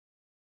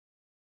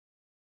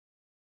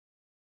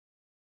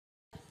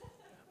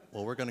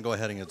Well, we're going to go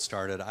ahead and get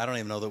started. I don't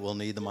even know that we'll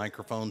need the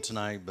microphone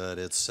tonight, but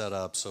it's set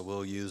up, so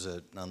we'll use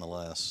it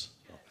nonetheless.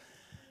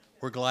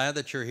 We're glad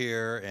that you're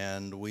here,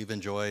 and we've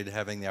enjoyed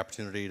having the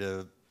opportunity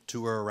to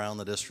tour around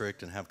the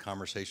district and have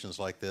conversations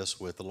like this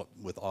with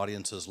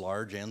audiences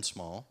large and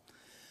small.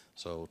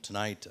 So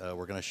tonight,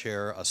 we're going to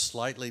share a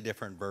slightly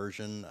different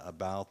version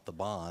about the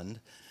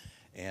bond.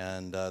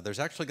 And there's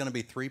actually going to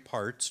be three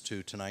parts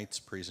to tonight's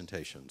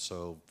presentation.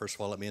 So first of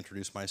all, let me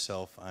introduce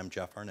myself. I'm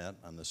Jeff Arnett.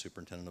 I'm the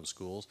superintendent of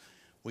schools.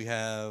 We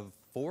have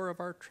 4 of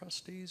our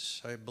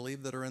trustees, I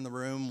believe, that are in the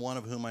room, one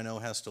of whom I know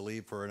has to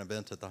leave for an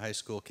event at the high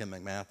school. Kim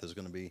McMath is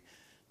going to be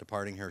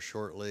departing here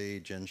shortly,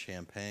 Jen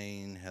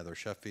Champagne, Heather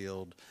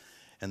Sheffield,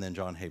 and then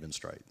John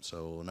Havenstrite.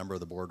 So a number of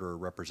the board are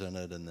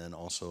represented, and then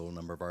also a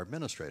number of our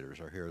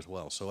administrators are here as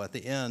well. So at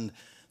the end,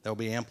 there'll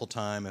be ample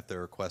time if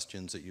there are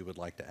questions that you would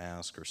like to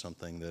ask or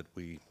something that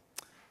we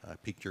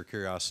piqued your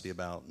curiosity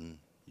about and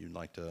you'd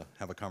like to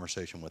have a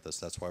conversation with us.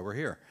 That's why we're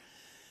here.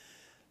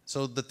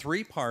 So the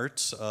 3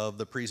 parts of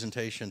the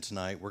presentation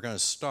tonight, we're going to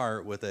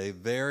start with a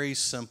very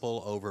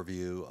simple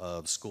overview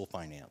of school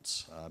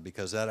finance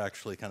because that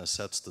actually kind of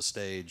sets the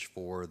stage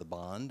for the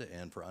bond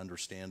and for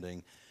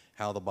understanding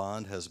how the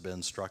bond has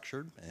been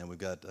structured. And we've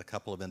got a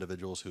couple of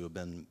individuals who have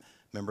been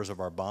members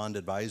of our bond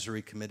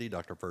advisory committee.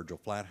 Dr. Virgil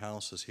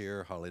Flathouse is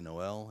here. Holly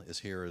Noel is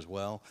here as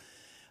well.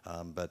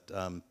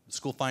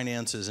 School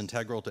finance is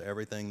integral to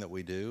everything that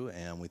we do,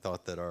 and we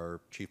thought that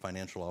our Chief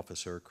Financial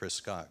Officer, Chris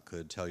Scott,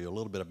 could tell you a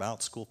little bit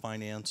about school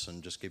finance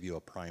and just give you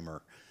a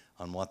primer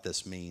on what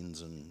this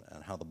means and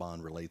how the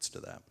bond relates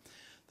to that.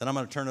 Then I'm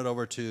going to turn it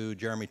over to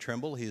Jeremy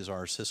Trimble. He's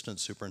our Assistant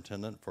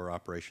Superintendent for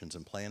Operations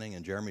and Planning,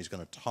 and Jeremy's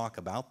going to talk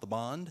about the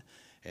bond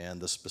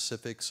and the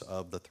specifics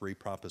of the 3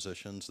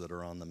 propositions that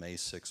are on the May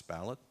 6th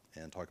ballot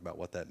and talk about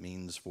what that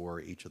means for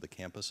each of the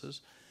campuses.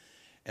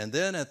 And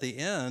then at the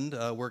end,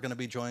 we're going to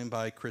be joined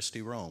by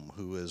Christy Rome,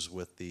 who is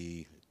with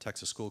the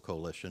Texas School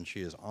Coalition.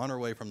 She is on her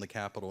way from the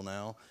Capitol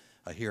now.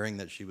 A hearing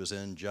that she was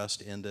in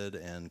just ended,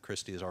 and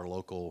Christy is our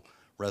local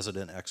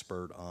resident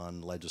expert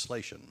on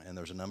legislation. And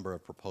there's a number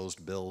of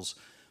proposed bills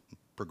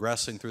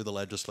progressing through the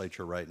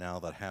legislature right now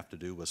that have to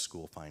do with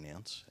school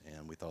finance,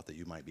 and we thought that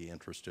you might be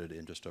interested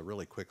in just a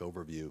really quick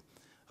overview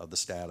of the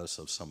status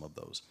of some of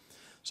those.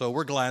 So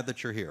we're glad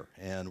that you're here,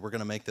 and we're going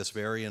to make this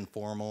very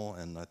informal,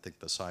 and I think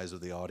the size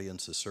of the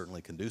audience is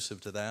certainly conducive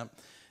to that,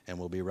 and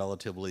we'll be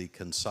relatively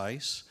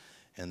concise,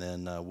 and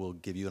then we'll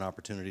give you an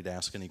opportunity to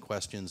ask any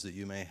questions that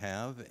you may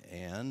have,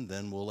 and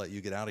then we'll let you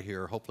get out of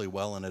here hopefully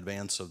well in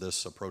advance of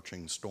this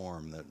approaching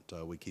storm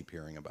that we keep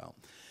hearing about.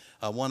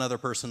 One other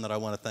person that I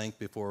want to thank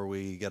before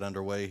we get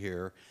underway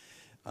here,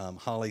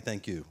 Holly,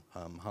 thank you.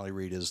 Holly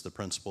Reed is the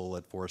principal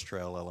at Forest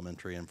Trail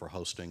Elementary and for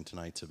hosting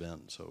tonight's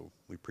event, so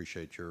we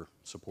appreciate your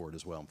support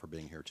as well and for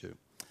being here too.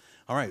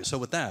 All right, so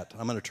with that,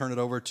 I'm going to turn it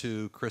over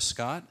to Chris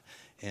Scott,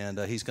 and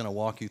he's going to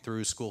walk you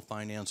through School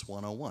Finance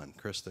 101.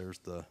 Chris, there's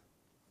the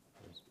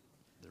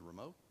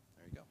remote.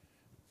 There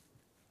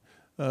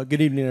you go.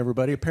 Good evening,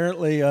 everybody.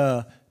 Apparently,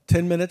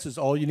 10 minutes is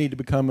all you need to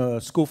become a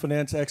school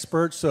finance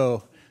expert,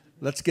 so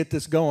let's get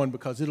this going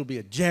because it'll be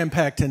a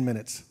jam-packed 10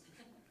 minutes.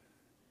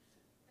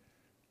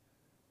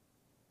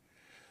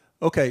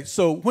 Okay,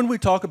 so when we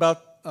talk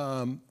about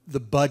the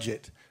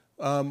budget,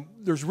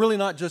 there's really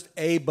not just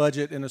a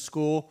budget in a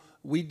school.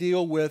 We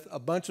deal with a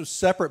bunch of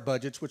separate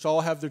budgets which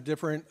all have their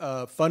different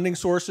funding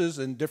sources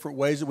and different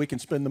ways that we can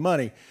spend the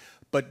money.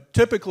 But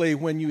typically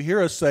when you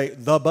hear us say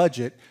the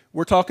budget,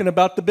 we're talking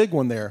about the big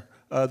one there,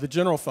 the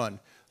general fund.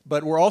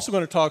 But we're also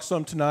going to talk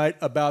some tonight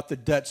about the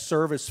debt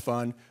service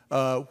fund,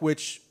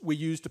 which we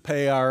use to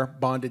pay our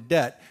bonded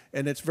debt.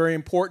 And it's very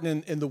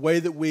important in the way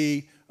that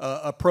we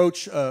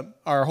approach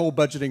our whole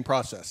budgeting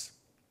process.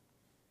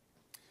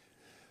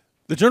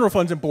 The general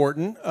fund's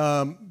important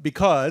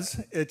because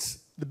it's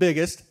the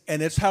biggest,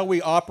 and it's how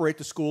we operate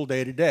the school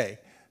day to day.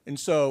 And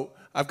so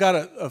I've got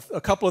a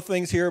couple of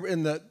things here.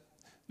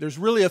 There's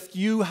really a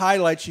few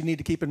highlights you need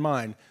to keep in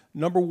mind.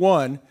 Number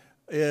one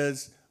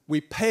is we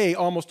pay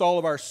almost all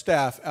of our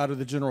staff out of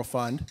the general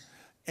fund,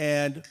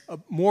 and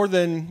more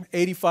than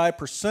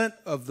 85%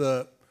 of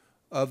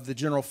the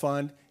general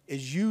fund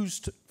is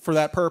used for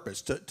that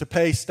purpose, to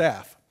pay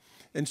staff.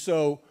 And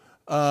so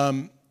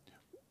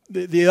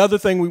the other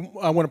thing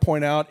I want to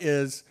point out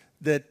is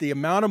that the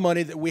amount of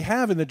money that we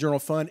have in the general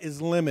fund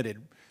is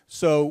limited.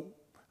 So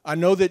I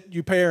know that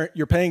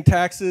you're paying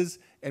taxes,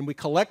 and we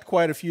collect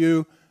quite a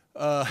few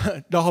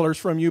dollars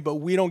from you, but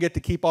we don't get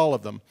to keep all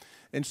of them.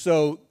 And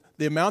so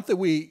the amount that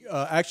we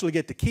actually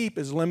get to keep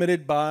is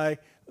limited by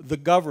the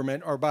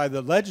government or by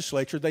the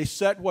legislature. They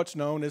set what's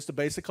known as the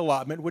basic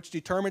allotment, which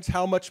determines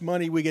how much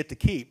money we get to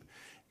keep.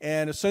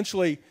 And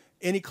essentially,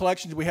 any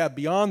collections we have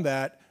beyond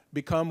that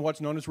become what's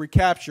known as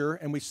recapture,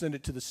 and we send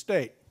it to the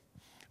state.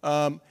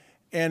 And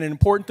an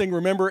important thing to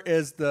remember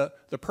is the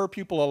per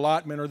pupil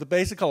allotment or the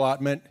basic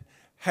allotment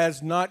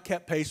has not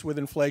kept pace with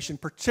inflation,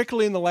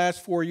 particularly in the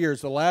last 4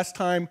 years. The last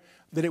time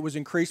that it was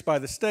increased by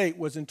the state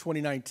was in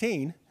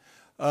 2019.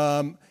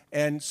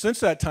 And since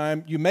that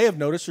time, you may have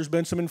noticed there's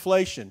been some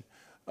inflation.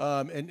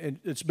 and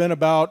it's been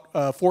about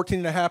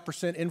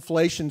 14.5%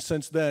 inflation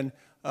since then.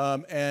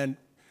 And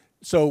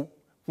so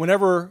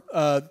whenever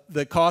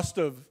the cost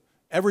of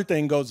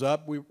everything goes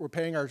up, we're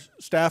paying our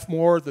staff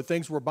more, the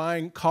things we're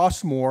buying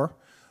cost more,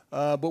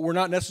 but we're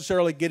not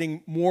necessarily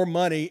getting more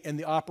money in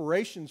the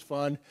operations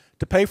fund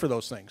to pay for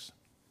those things.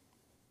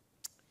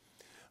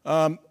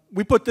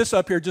 We put this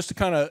up here just to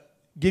kind of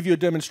give you a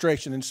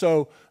demonstration. And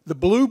so the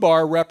blue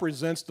bar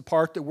represents the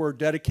part that we're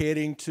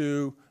dedicating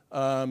to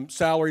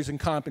salaries and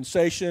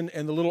compensation,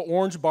 and the little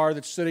orange bar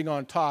that's sitting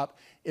on top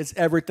is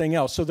everything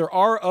else. So there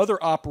are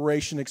other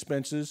operation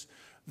expenses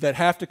that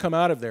have to come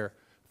out of there.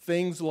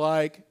 Things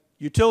like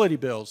utility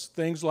bills,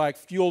 things like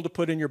fuel to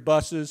put in your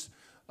buses,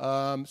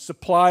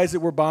 supplies that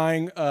we're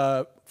buying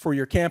for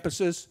your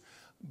campuses.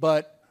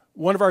 But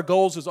one of our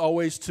goals is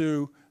always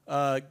to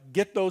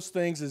get those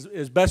things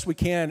as best we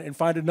can and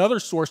find another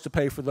source to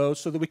pay for those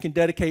so that we can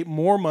dedicate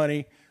more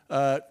money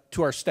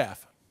to our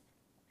staff.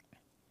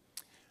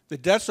 The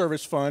debt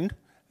service fund,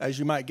 as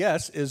you might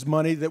guess, is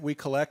money that we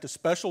collect, a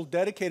special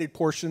dedicated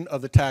portion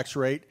of the tax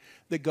rate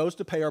that goes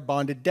to pay our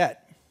bonded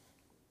debt.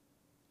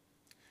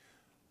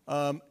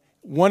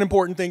 One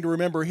important thing to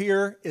remember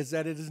here is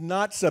that it is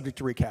not subject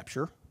to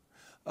recapture.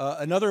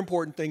 Another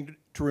important thing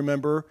to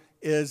remember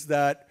is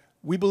that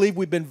we believe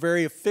we've been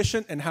very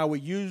efficient in how we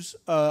use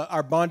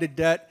our bonded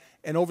debt,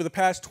 and over the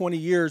past 20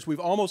 years, we've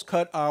almost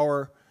cut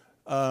our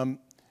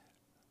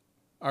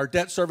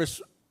debt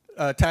service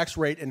tax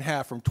rate in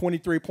half, from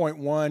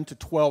 23.1 to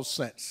 12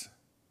 cents.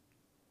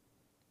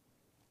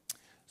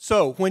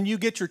 So when you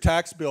get your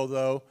tax bill,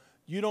 though,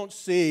 you don't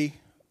see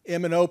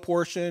M&O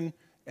portion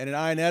and an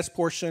INS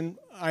portion,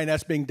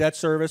 INS being debt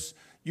service.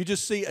 You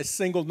just see a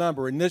single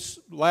number. In this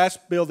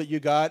last bill that you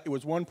got, it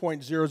was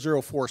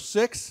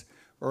 1.0046,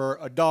 or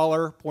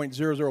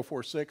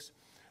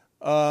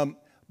 $1.0046.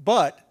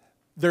 But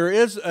there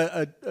is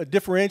a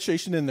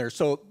differentiation in there.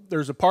 So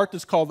there's a part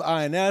that's called the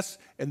INS,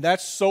 and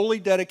that's solely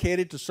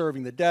dedicated to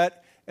serving the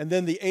debt. And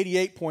then the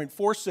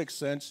 88.46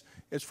 cents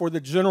is for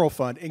the general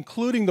fund,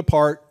 including the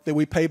part that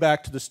we pay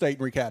back to the state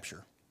in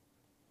recapture.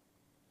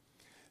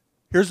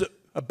 Here's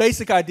a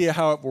basic idea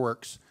how it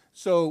works.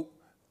 So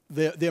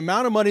the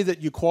amount of money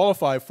that you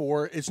qualify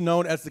for is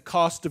known as the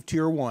cost of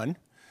Tier 1.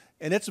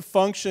 And it's a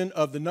function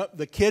of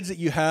the kids that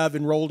you have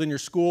enrolled in your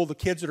school, the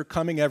kids that are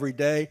coming every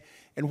day,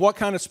 and what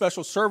kind of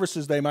special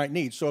services they might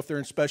need. So if they're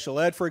in special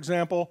ed, for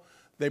example,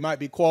 they might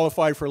be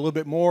qualified for a little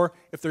bit more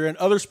if they're in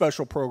other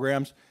special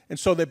programs. And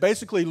so they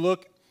basically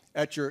look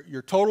at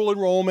your total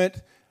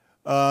enrollment,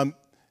 how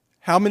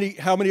many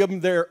of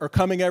them there are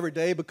coming every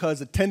day because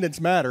attendance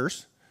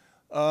matters,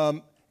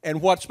 and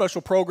what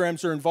special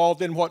programs are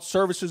involved in, what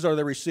services are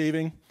they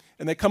receiving,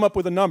 and they come up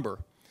with a number.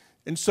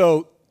 And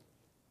so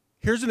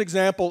here's an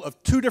example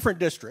of two different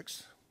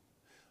districts.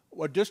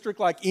 A district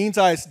like Eanes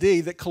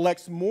ISD that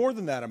collects more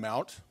than that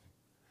amount,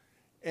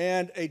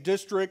 and a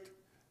district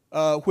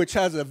which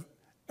has an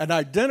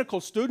identical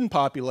student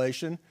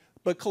population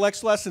but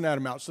collects less than that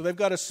amount. So they've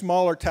got a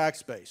smaller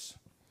tax base.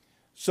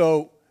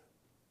 So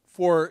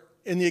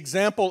in the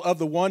example of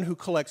the one who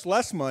collects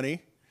less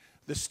money,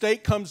 the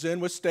state comes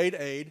in with state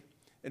aid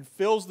and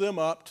fills them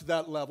up to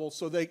that level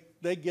so they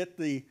get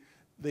the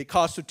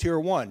cost of Tier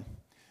 1.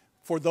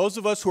 For those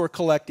of us who are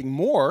collecting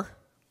more,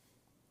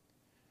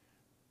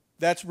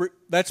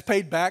 that's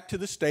paid back to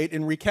the state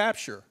in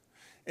recapture.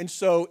 And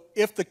so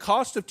if the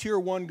cost of Tier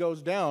 1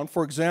 goes down,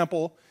 for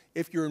example,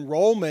 if your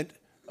enrollment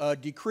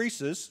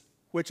decreases,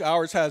 which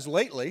ours has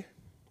lately,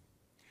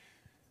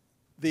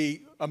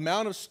 the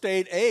amount of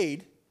state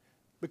aid,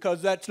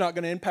 because that's not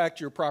going to impact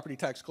your property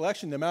tax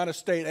collection, the amount of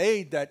state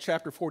aid that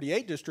Chapter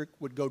 48 district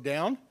would go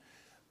down,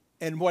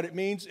 and what it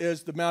means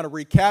is the amount of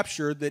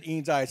recapture that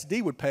Eanes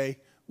ISD would pay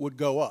would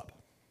go up.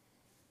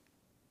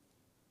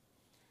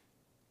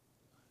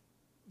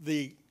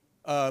 The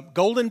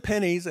golden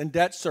pennies and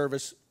debt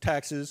service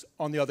taxes,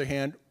 on the other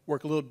hand,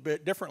 work a little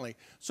bit differently.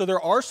 So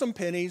there are some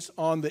pennies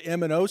on the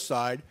M&O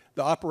side,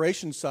 the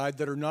operations side,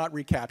 that are not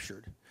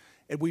recaptured.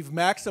 And we've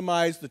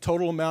maximized the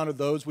total amount of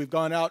those. We've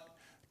gone out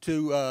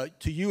to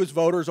you as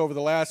voters over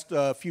the last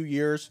few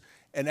years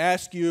and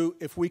asked you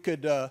if we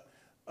could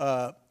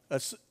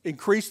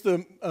increase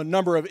the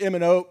number of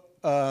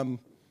M&O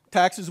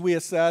taxes we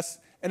assess,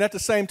 and at the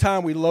same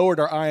time we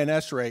lowered our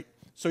INS rate,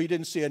 so you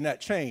didn't see a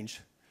net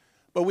change.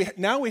 But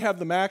now we have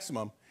the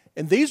maximum,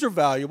 and these are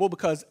valuable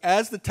because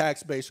as the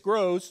tax base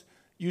grows,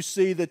 you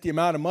see that the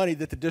amount of money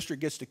that the district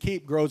gets to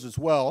keep grows as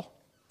well.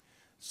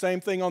 Same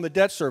thing on the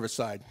debt service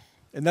side,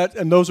 and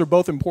those are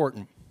both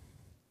important.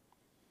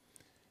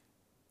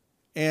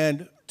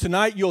 And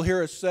tonight you'll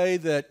hear us say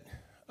that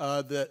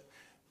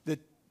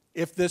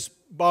if this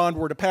bond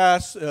were to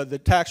pass, the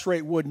tax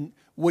rate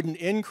wouldn't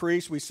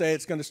increase. We say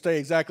it's going to stay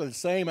exactly the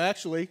same.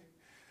 Actually,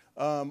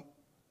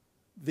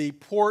 the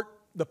part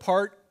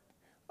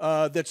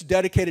that's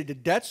dedicated to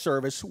debt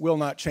service will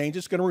not change.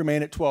 It's going to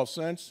remain at 12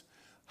 cents.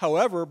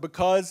 However,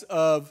 because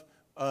of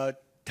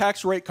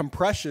tax rate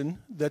compression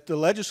that the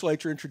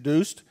legislature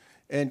introduced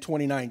in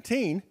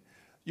 2019,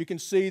 you can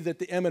see that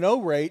the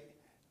M&O rate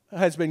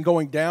has been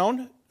going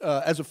down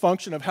as a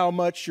function of how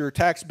much your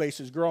tax base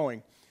is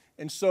growing.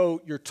 And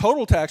so your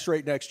total tax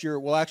rate next year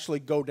will actually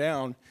go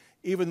down,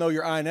 even though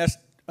your INS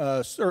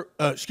debt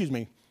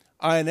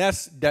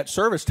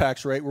service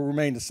tax rate will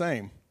remain the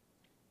same.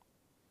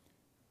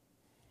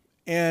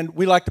 And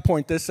we like to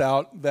point this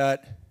out,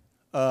 that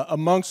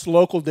amongst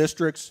local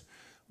districts,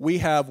 we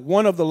have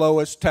one of the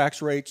lowest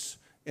tax rates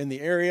in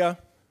the area.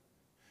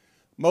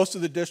 Most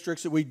of the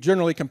districts that we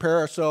generally compare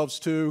ourselves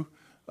to,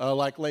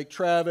 like Lake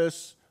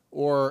Travis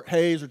or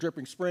Hayes or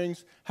Dripping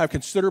Springs, have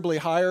considerably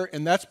higher,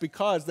 and that's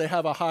because they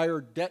have a higher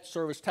debt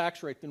service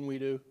tax rate than we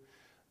do.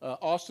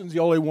 Austin's the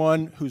only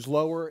one who's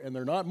lower, and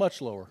they're not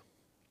much lower.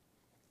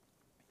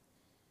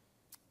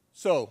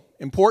 So,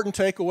 important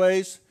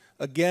takeaways.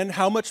 Again,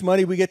 how much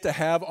money we get to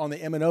have on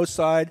the M&O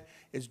side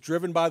is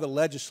driven by the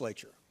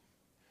legislature.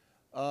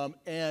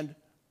 And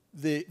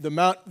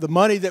the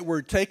money that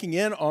we're taking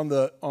in on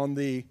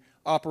the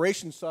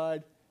operations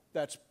side,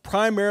 that's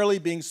primarily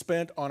being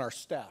spent on our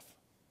staff.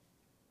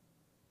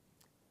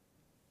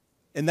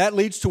 And that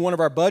leads to one of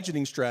our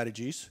budgeting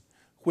strategies,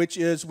 which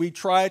is we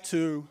try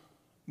to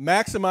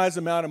maximize the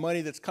amount of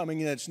money that's coming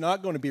in that's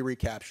not going to be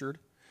recaptured,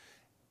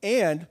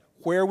 and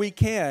where we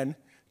can,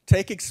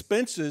 take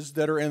expenses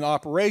that are in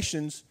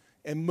operations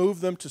and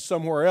move them to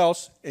somewhere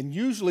else, and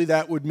usually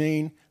that would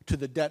mean to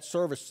the debt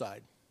service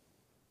side.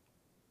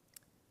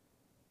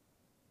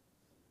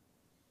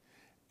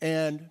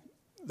 And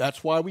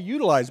that's why we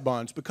utilize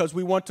bonds, because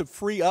we want to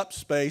free up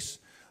space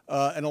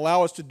and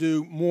allow us to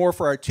do more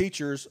for our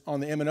teachers on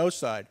the M&O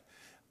side.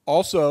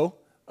 Also,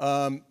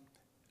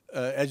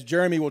 as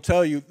Jeremy will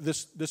tell you,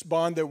 this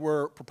bond that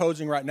we're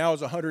proposing right now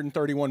is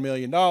 $131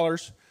 million.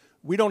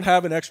 We don't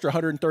have an extra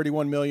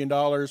 $131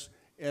 million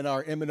in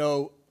our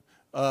M&O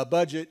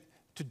budget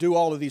to do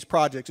all of these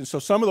projects, and so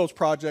some of those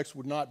projects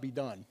would not be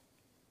done.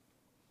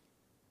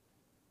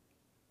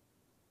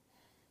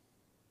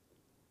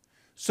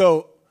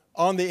 So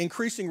on the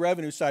increasing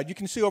revenue side, you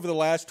can see over the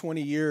last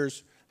 20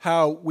 years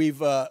how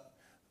we've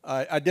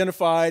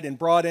identified and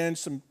brought in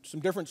some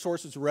different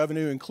sources of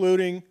revenue,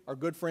 including our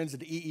good friends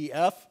at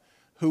EEF,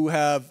 who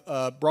have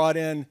brought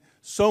in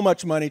so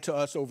much money to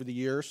us over the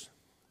years.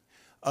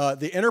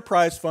 The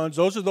enterprise funds,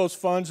 those are those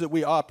funds that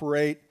we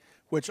operate,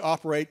 which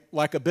operate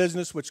like a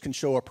business, which can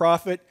show a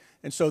profit.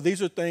 And so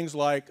these are things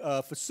like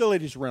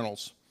facilities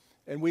rentals.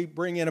 And we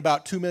bring in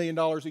about $2 million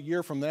a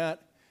year from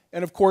that.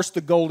 And of course,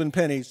 the golden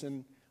pennies.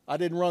 And I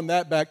didn't run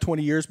that back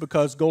 20 years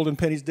because golden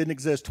pennies didn't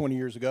exist 20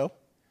 years ago.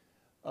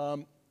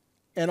 And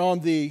on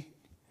the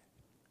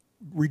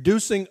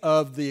reducing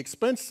of the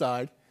expense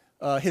side,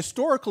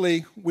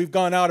 historically, we've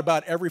gone out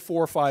about every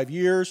 4 or 5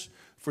 years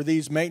for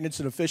these maintenance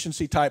and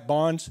efficiency type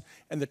bonds.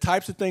 And the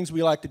types of things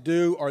we like to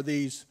do are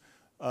these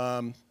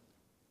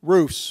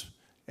roofs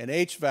and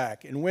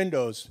HVAC and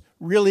windows,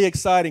 really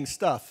exciting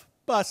stuff,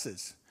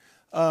 buses.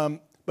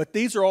 But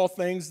these are all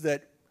things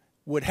that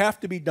would have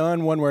to be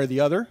done one way or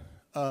the other.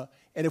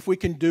 And if we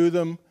can do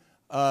them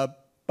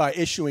by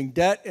issuing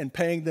debt and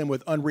paying them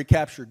with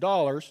unrecaptured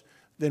dollars,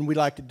 then we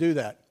like to do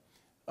that.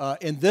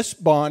 In this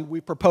bond,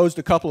 we proposed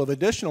a couple of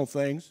additional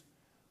things.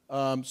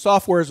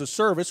 Software as a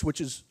service,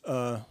 which is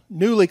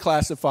newly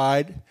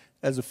classified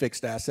as a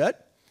fixed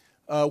asset,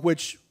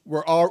 which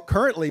we're all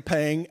currently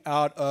paying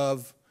out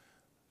of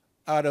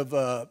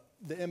the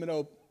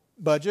M&O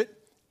budget,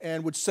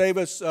 and would save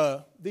us,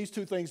 these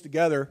two things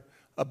together,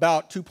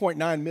 about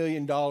 $2.9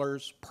 million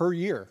per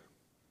year.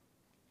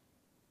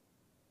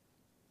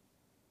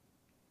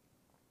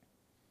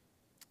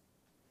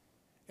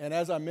 And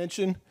as I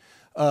mentioned,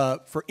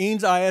 for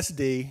Eanes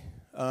ISD,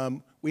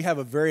 we have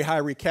a very high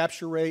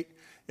recapture rate.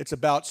 It's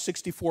about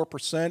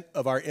 64%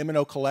 of our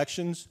M&O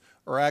collections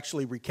are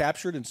actually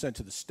recaptured and sent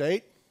to the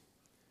state.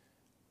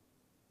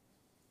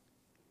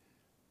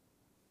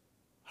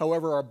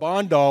 However, our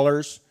bond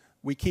dollars,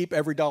 we keep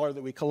every dollar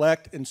that we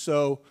collect, and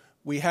so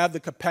we have the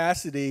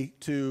capacity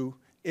to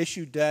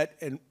issue debt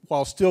and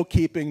while still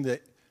keeping the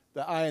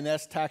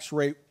INS tax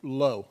rate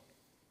low.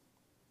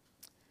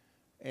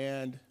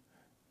 And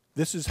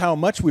this is how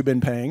much we've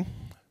been paying.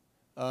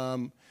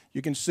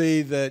 You can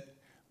see that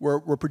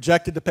we're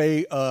projected to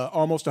pay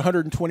almost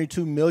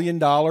 $122 million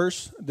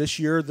this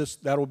year.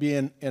 That will be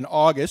in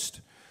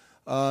August.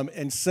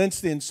 And since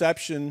the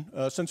inception,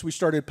 since we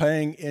started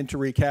paying into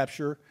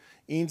recapture,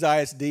 Eanes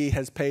ISD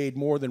has paid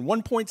more than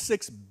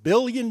 $1.6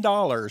 billion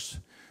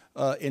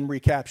in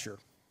recapture.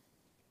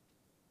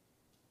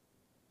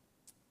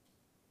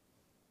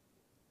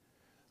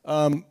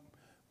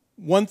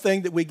 One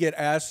thing that we get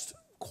asked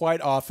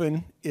quite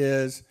often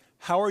is,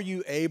 how are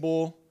you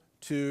able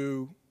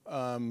to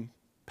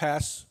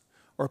pass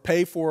or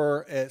pay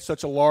for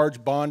such a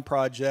large bond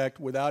project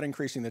without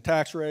increasing the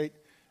tax rate?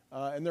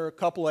 And there are a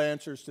couple of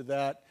answers to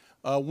that.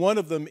 One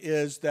of them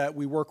is that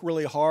we work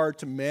really hard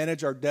to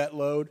manage our debt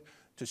load,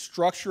 to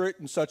structure it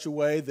in such a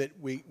way that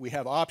we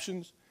have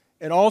options.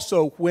 And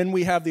also, when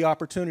we have the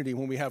opportunity,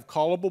 when we have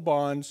callable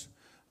bonds,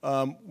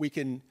 we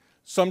can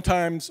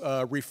sometimes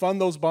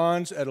refund those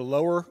bonds at a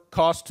lower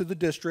cost to the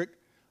district.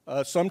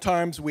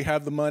 Sometimes we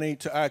have the money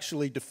to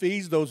actually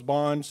defease those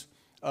bonds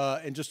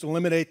and just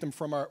eliminate them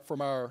from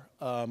our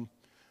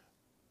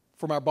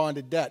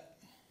bonded debt.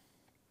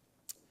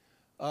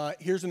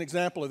 Here's an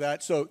example of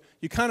that. So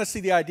you kind of see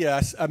the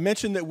idea. I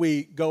mentioned that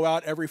we go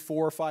out every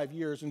 4 or 5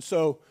 years, and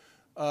so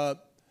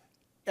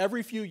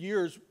every few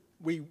years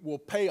we will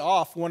pay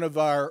off one of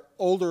our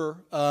older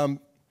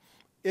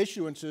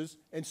issuances,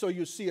 and so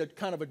you see a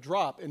kind of a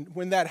drop. And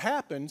when that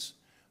happens,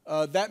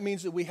 that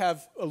means that we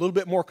have a little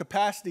bit more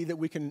capacity that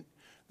we can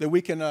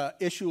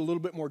issue a little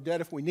bit more debt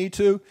if we need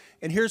to.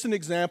 And here's an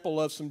example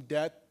of some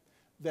debt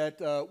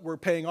that we're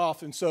paying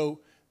off. And so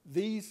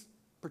these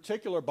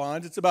particular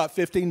bonds, it's about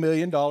 $15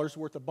 million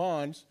worth of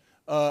bonds,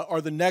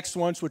 are the next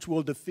ones which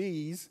we'll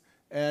defease,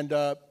 and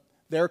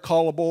they're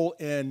callable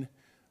in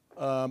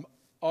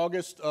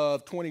August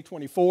of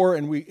 2024,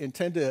 and we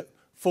intend to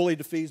fully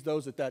defease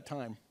those at that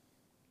time.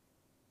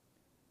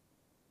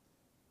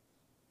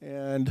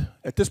 And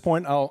at this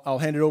point, I'll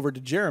hand it over to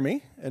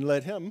Jeremy and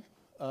let him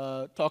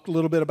talk a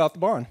little bit about the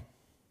bond.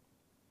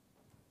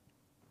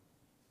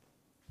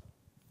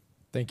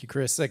 Thank you,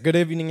 Chris. Good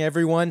evening,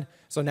 everyone.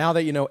 So now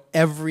that you know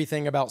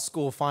everything about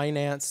school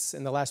finance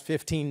in the last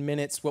 15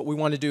 minutes, what we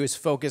want to do is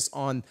focus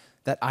on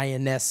that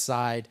INS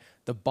side,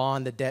 the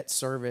bond, the debt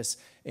service,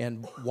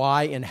 and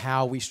why and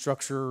how we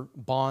structure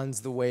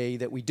bonds the way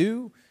that we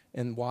do,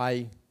 and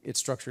why it's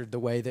structured the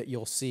way that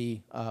you'll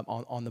see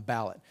on the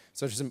ballot.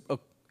 So there's some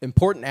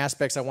important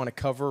aspects I want to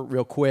cover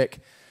real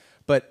quick.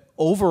 But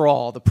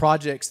overall, the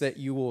projects that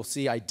you will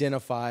see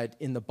identified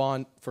in the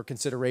bond for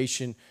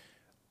consideration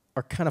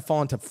are kind of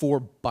fall into 4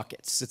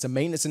 buckets. It's a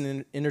maintenance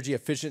and energy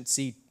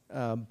efficiency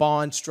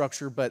bond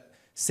structure, but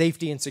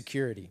safety and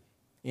security,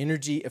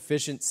 energy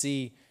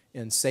efficiency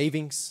and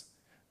savings,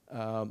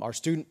 our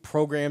student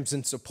programs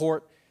and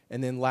support,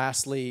 and then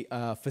lastly,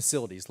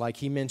 facilities. Like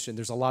he mentioned,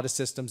 there's a lot of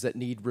systems that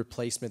need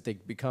replacement. They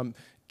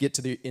get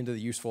to the end of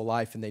the useful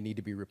life and they need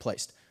to be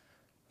replaced.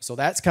 So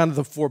that's kind of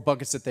the 4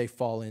 buckets that they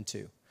fall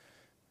into.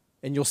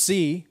 And you'll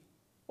see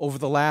over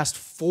the last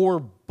 4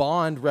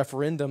 bond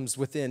referendums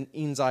within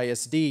Eanes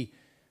ISD,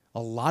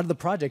 a lot of the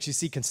projects, you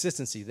see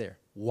consistency there.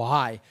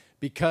 Why?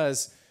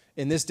 Because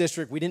in this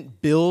district, we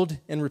didn't build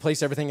and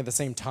replace everything at the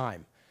same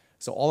time.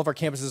 So all of our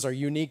campuses are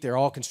unique. They're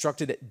all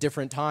constructed at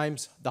different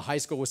times. The high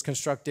school was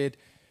constructed,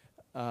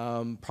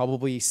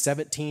 probably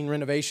 17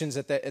 renovations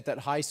at that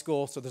high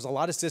school. So there's a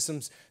lot of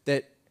systems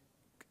that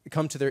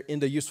come to their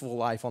end of useful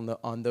life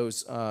on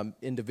those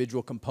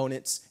individual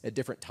components at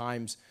different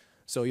times.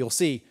 So you'll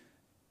see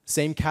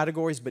same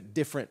categories, but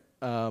different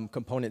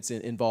components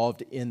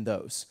involved in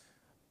those.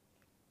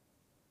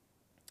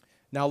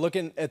 Now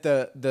looking at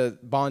the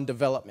bond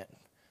development.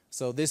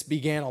 So this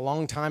began a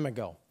long time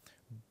ago,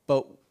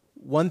 but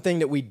one thing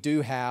that we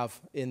do have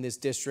in this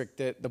district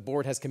that the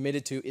board has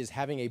committed to is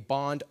having a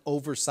bond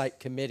oversight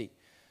committee.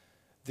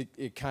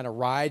 It kind of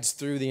rides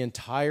through the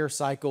entire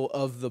cycle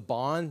of the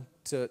bond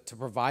to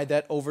provide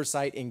that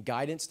oversight and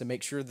guidance to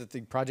make sure that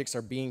the projects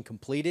are being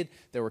completed,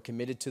 that were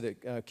committed to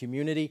the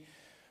community.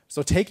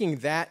 So taking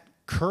that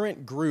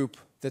current group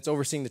that's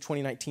overseeing the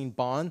 2019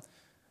 bond,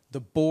 the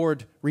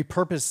board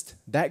repurposed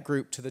that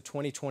group to the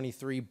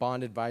 2023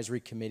 Bond Advisory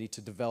Committee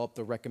to develop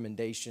the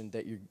recommendation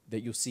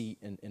that you'll see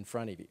in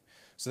front of you.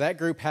 So that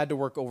group had to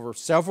work over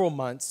several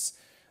months.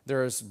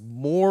 There's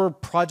more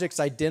projects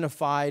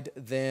identified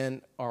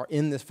than are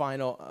in the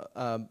final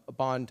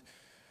bond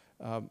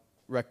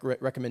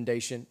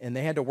recommendation, and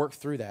they had to work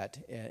through that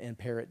and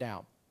pare it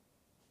down.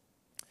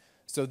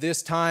 So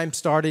this time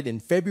started in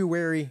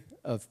February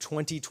of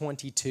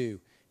 2022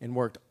 and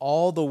worked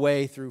all the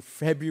way through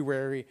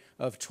February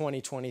of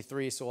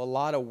 2023. So a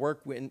lot of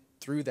work went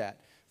through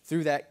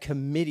that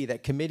committee.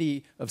 That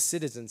committee of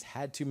citizens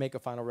had to make a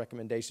final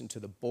recommendation to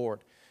the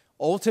board.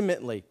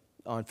 Ultimately,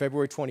 on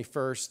February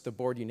 21st, the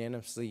board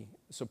unanimously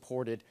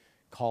supported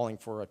calling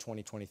for a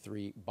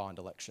 2023 bond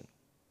election.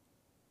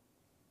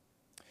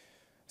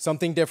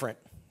 Something different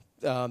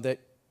that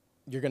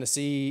you're going to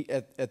see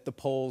at the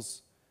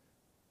polls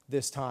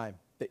this time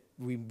that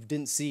we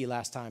didn't see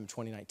last time in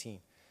 2019.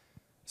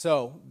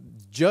 So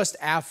just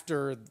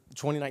after the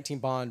 2019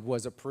 bond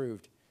was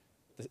approved,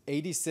 the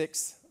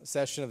 86th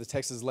session of the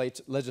Texas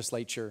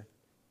legislature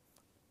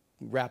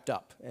wrapped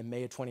up in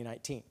May of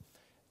 2019.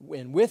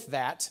 And with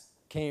that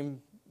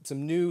came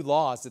some new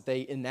laws that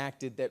they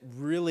enacted that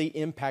really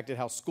impacted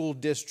how school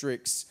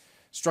districts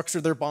structure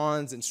their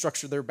bonds and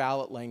structure their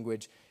ballot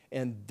language.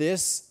 And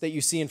this that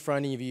you see in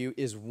front of you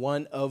is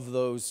one of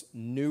those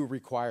new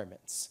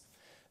requirements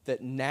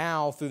that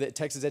now through the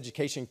Texas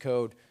Education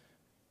Code,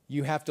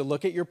 you have to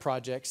look at your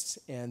projects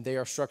and they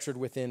are structured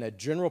within a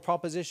general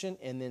proposition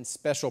and then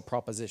special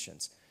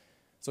propositions.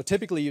 So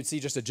typically you'd see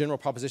just a general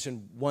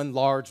proposition, one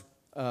large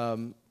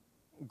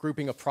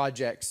grouping of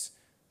projects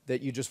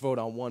that you just vote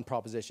on one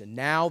proposition.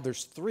 Now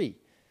there's 3.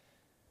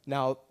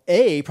 Now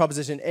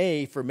Proposition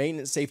A for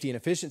maintenance, safety, and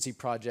efficiency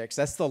projects,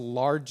 that's the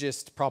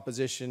largest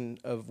proposition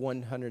of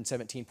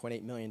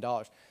 $117.8 million.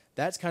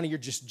 That's kind of your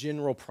just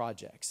general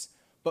projects.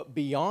 But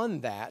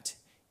beyond that,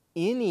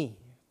 any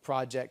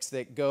projects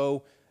that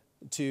go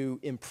to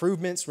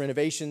improvements,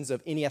 renovations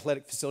of any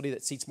athletic facility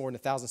that seats more than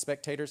 1,000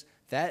 spectators,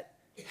 that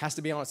has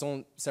to be on its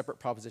own separate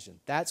proposition.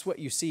 That's what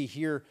you see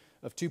here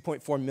of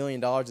 $2.4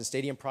 million in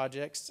stadium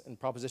projects in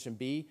Proposition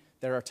B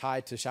that are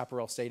tied to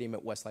Chaparral Stadium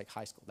at Westlake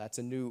High School. That's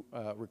a new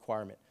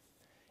requirement.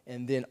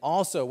 And then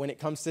also when it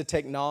comes to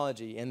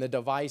technology and the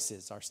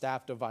devices, our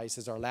staff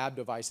devices, our lab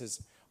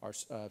devices, our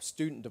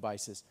student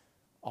devices,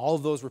 all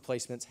of those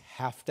replacements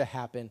have to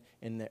happen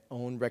in their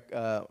own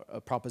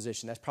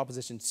proposition. That's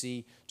Proposition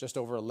C, just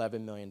over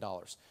 $11 million.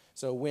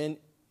 So when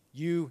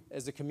you,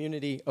 as a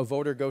community, a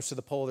voter goes to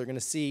the poll, they're going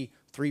to see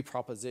 3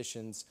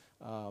 propositions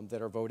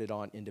that are voted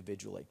on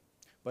individually.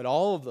 But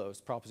all of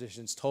those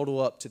propositions total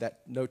up to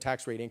that no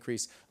tax rate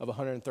increase of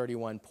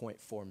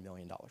 $131.4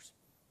 million.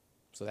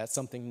 So that's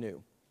something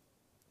new.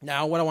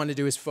 Now what I want to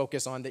do is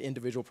focus on the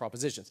individual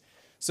propositions.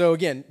 So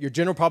again, your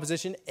general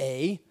proposition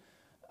A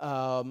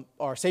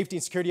are safety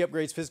and security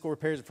upgrades, physical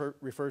repairs, and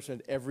refurbishment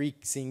at every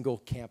single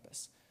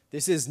campus.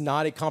 This is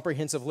not a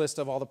comprehensive list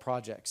of all the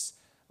projects.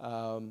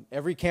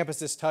 Every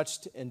campus is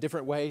touched in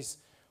different ways,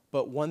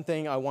 but one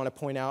thing I want to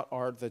point out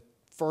are the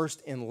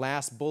first and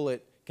last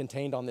bullet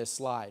contained on this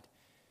slide.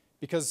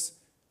 Because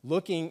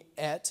looking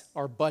at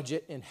our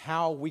budget and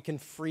how we can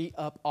free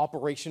up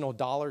operational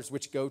dollars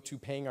which go to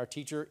paying our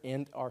teacher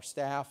and our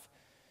staff,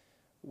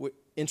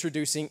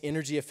 introducing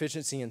energy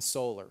efficiency and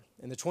solar.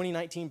 In the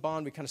 2019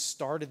 bond, we kind of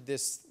started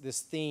this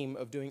theme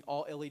of doing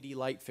all LED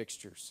light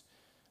fixtures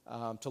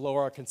to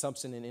lower our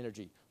consumption in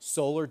energy.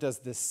 Solar does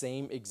the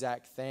same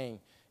exact thing.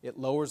 It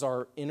lowers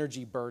our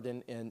energy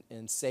burden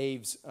and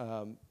saves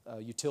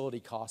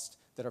utility costs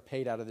that are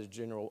paid out of the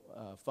general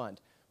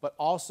fund. But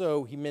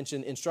also, he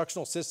mentioned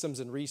instructional systems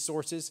and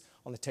resources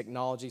on the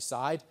technology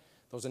side.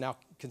 Those are now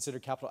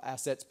considered capital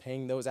assets.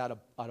 Paying those out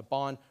of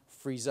bond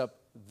frees up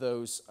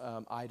those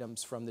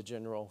items from the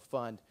general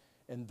fund.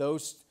 And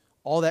those,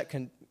 all that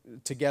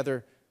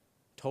together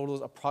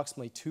totals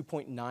approximately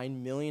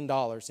 $2.9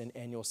 million in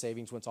annual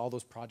savings once all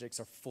those projects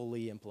are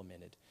fully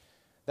implemented.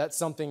 That's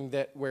something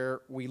that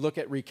where we look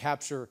at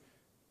recapture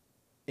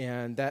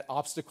and that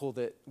obstacle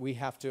that we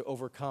have to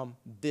overcome,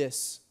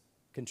 this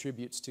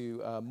contributes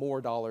to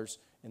more dollars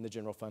in the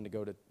general fund to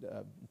go to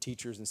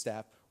teachers and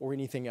staff or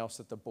anything else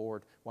that the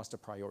board wants to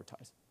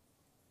prioritize.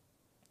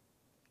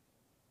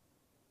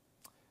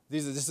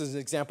 This is an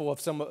example of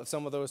some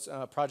of those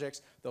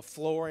projects: the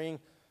flooring,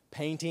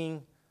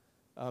 painting,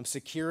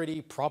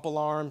 security, prop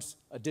alarms,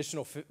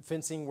 additional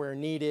fencing where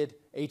needed,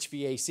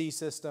 HVAC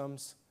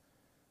systems.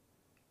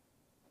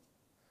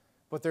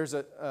 But there's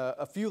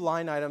a few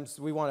line items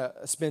we want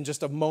to spend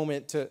just a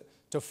moment to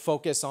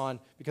focus on,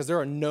 because there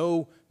are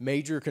no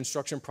major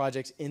construction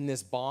projects in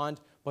this bond,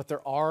 but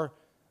there are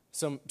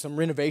some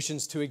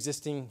renovations to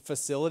existing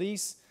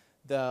facilities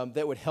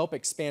that would help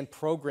expand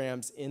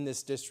programs in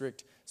this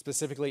district,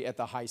 specifically at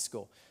the high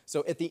school.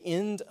 So at the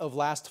end of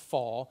last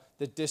fall,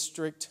 the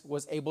district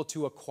was able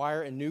to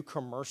acquire a new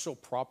commercial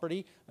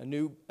property,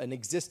 an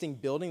existing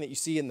building that you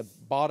see in the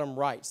bottom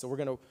right. So we're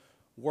going to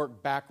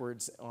work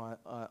backwards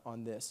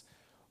on this.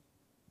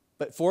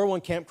 But 401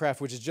 Campcraft,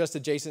 which is just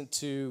adjacent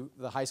to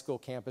the high school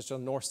campus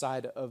on the north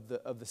side of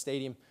the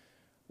stadium,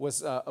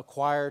 was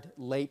acquired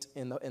late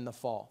in the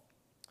fall.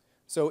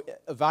 So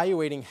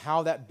evaluating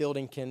how that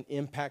building can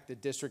impact the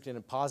district in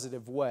a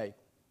positive way.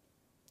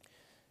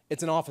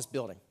 It's an office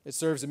building. It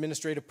serves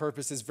administrative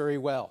purposes very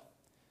well.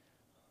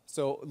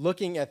 So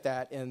looking at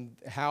that and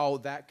how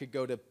that could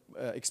go to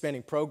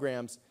expanding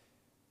programs,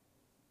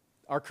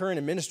 our current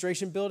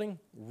administration building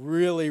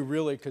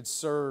really could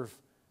serve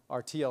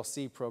our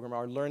TLC program,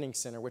 our Learning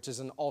Center, which is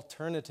an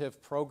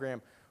alternative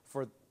program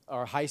for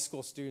our high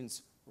school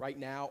students right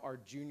now, our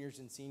juniors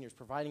and seniors,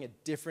 providing a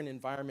different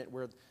environment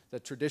where the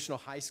traditional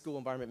high school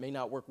environment may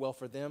not work well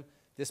for them.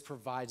 This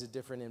provides a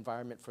different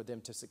environment for them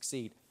to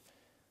succeed.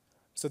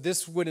 So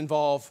this would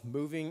involve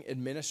moving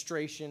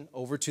administration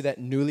over to that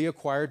newly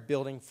acquired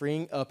building,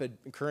 freeing up a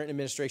current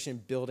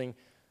administration building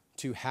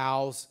to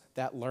house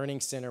that Learning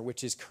Center,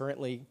 which is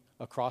currently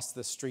across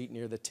the street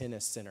near the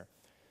tennis center.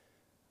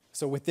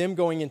 So with them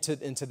going into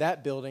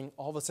that building,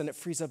 all of a sudden it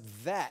frees up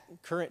that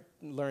current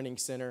Learning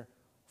Center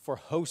for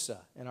HOSA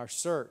and our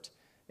CERT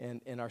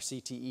and our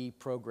CTE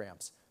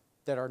programs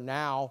that are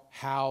now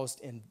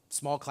housed in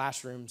small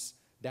classrooms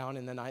down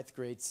in the 9th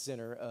grade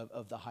center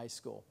of the high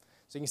school.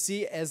 So you can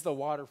see as the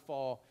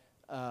waterfall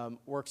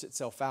works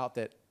itself out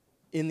that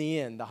in the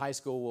end, the high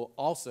school will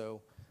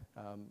also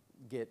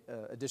get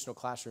additional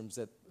classrooms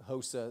that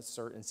HOSA,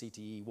 CERT, and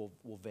CTE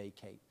will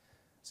vacate.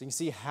 So you can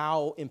see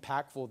how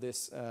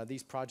impactful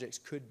these projects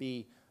could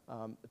be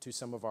to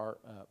some of our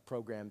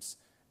programs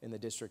in the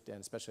district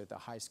and especially at the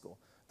high school.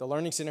 The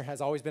Learning Center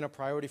has always been a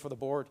priority for the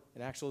board,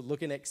 and actually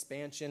looking at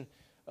expansion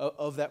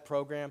of that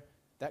program.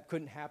 That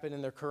couldn't happen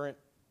in their current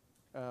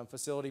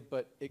facility,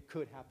 but it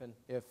could happen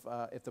if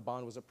the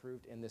bond was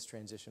approved and this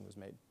transition was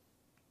made.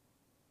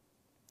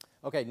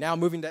 Okay, now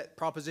moving to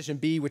Proposition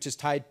B, which is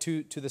tied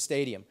to the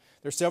stadium.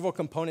 There are several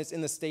components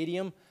in the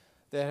stadium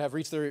that have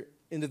reached their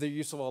end of their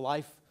useful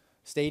life.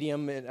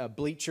 Stadium and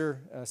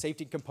bleacher,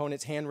 safety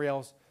components,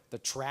 handrails, the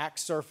track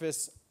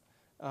surface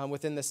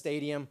within the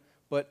stadium,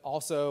 but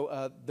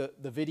also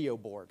the video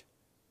board.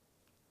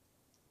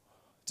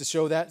 to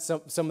show that,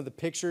 some of the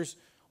pictures.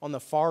 On the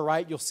far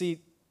right, you'll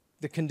see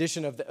the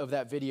condition of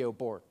that video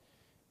board.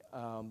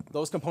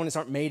 Those components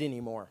aren't made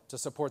anymore to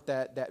support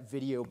that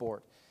video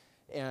board.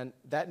 And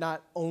that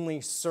not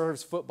only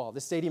serves football.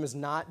 This stadium is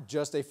not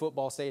just a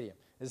football stadium.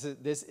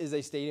 This is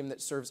a stadium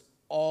that serves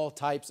all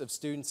types of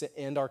students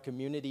and our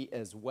community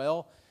as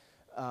well.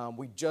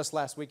 We just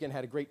last weekend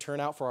had a great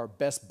turnout for our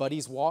Best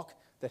Buddies Walk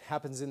that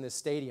happens in this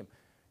stadium.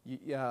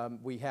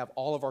 We have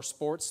all of our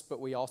sports, but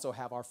we also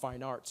have our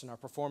fine arts and our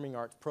performing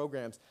arts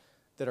programs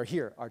that are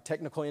here. Our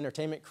technical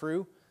entertainment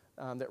crew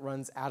that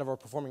runs out of our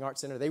Performing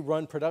Arts Center, they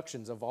run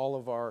productions of all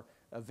of our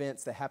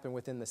events that happen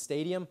within the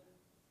stadium,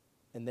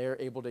 and they're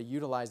able to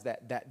utilize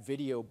that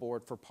video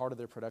board for part of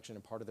their production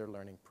and part of their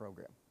learning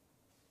program.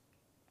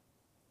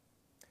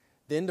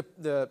 Then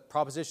the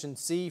Proposition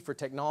C for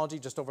technology,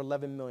 just over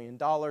 $11 million.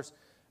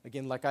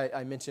 Again, like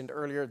I mentioned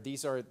earlier,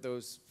 these are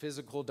those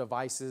physical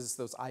devices,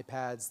 those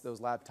iPads,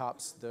 those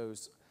laptops,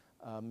 those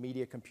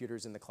media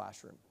computers in the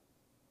classroom.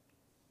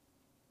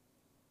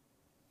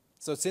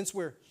 So since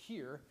we're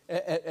here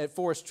at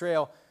Forest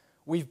Trail,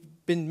 we've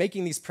been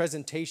making these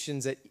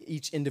presentations at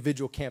each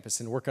individual campus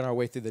and working our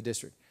way through the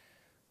district.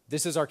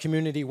 This is our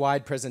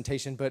community-wide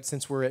presentation, but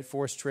since we're at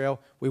Forest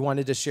Trail, we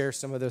wanted to share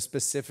some of those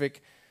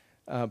specific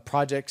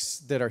projects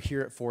that are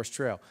here at Forest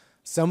Trail.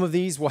 Some of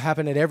these will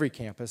happen at every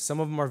campus. Some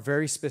of them are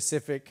very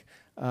specific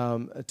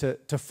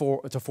to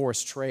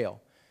Forest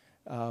Trail.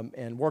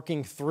 And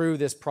working through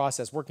this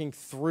process, working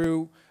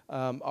through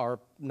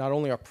not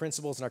only our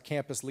principals and our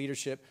campus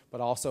leadership,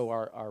 but also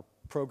our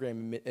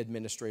program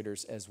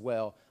administrators as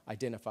well,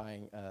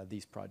 identifying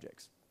these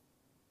projects.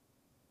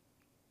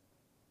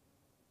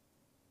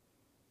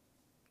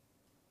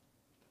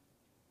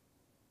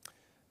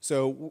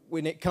 So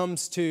when it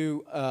comes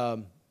to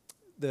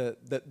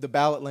the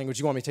ballot language,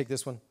 you want me to take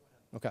this one?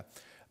 Okay.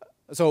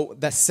 So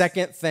the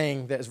second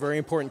thing that is very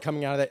important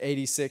coming out of that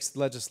 86th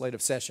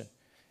legislative session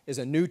is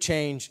a new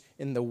change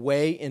in the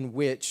way in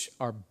which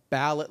our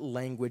ballot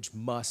language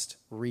must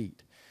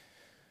read.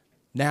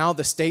 Now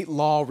the state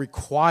law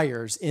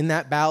requires in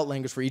that ballot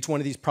language for each one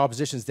of these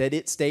propositions that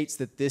it states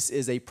that this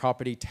is a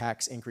property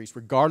tax increase,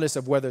 regardless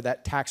of whether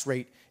that tax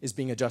rate is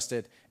being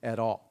adjusted at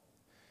all.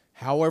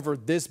 However,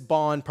 this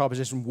bond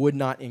proposition would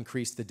not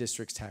increase the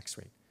district's tax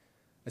rate.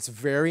 It's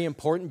very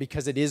important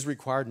because it is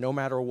required no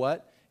matter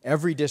what.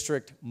 Every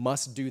district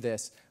must do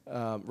this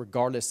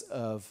regardless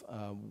of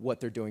what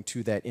they're doing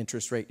to that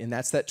interest rate. And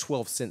that's that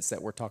 12 cents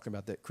that we're talking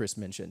about that Chris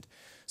mentioned.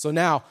 So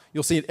now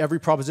you'll see that every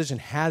proposition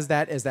has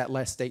that as that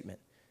last statement.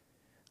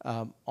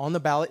 On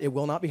the ballot, it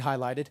will not be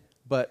highlighted,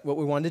 but what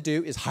we wanted to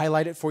do is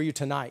highlight it for you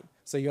tonight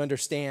so you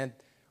understand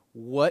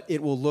what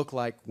it will look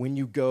like when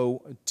you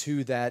go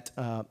to that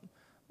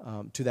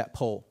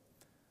poll.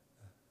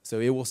 So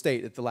it will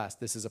state at the last,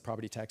 this is a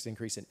property tax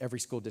increase, and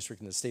every school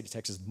district in the state of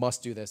Texas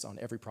must do this on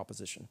every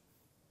proposition.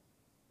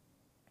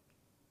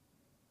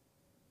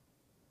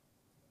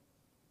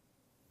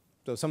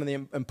 So some of the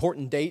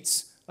important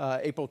dates,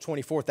 April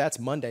 24th, that's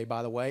Monday,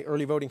 by the way.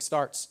 Early voting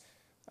starts,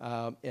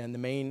 and the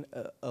main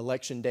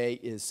election day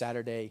is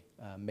Saturday,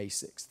 May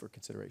 6th for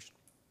consideration.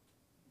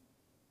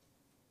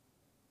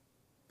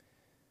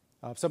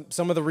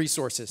 Some of the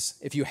resources.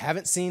 If you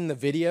haven't seen the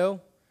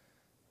video,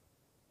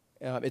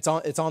 it's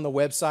on the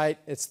website.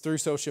 It's through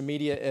social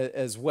media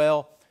as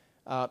well.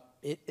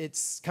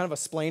 It's kind of a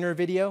splainer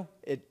video.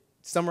 It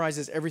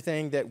summarizes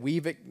everything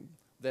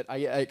that I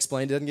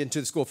explained. It doesn't get into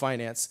the school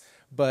finance,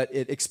 but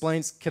it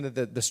explains kind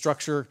of the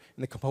structure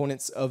and the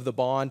components of the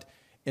bond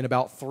in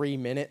about 3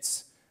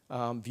 minutes.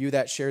 View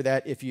that, share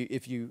that if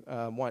you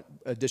want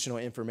additional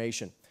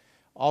information.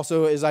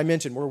 Also, as I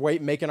mentioned, we're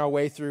making our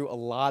way through a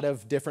lot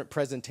of different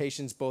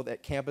presentations, both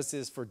at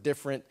campuses for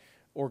different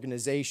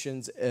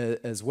organizations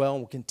as well,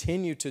 and we'll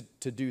continue to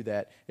do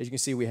that. As you can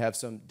see, we have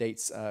some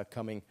dates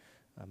coming,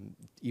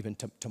 even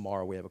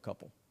tomorrow we have a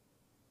couple.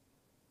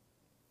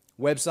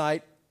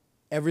 Website,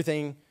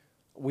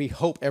 we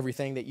hope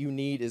everything that you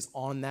need is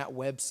on that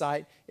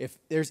website. If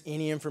there's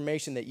any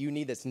information that you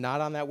need that's not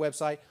on that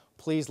website,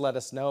 please let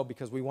us know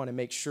because we want to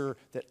make sure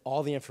that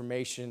all the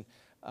information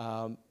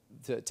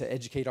to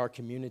educate our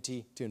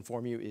community, to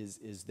inform you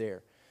is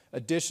there.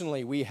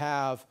 Additionally, we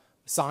have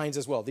signs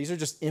as well. These are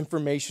just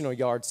informational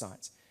yard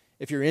signs.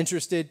 If you're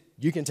interested,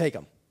 you can take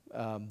them.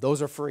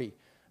 Those are free,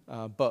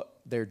 but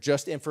they're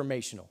just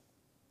informational.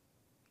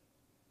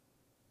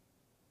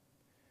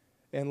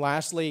 And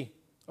lastly,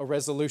 a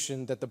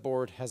resolution that the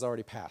board has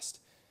already passed.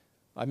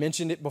 I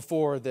mentioned it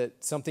before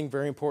that something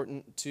very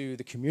important to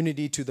the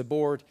community, to the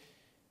board,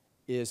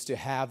 is to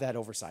have that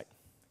oversight.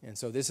 And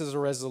so this is a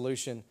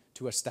resolution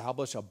to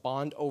establish a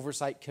bond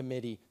oversight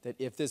committee that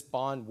if this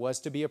bond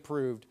was to be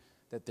approved,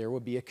 that there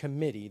would be a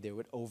committee that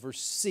would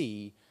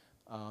oversee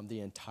the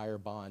entire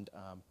bond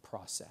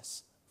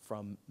process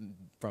from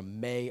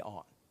May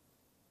on.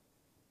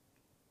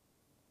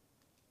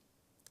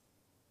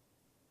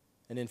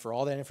 And then for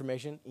all that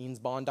information,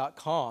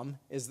 eansbond.com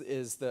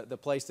is the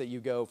place that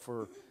you go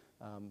for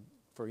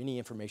any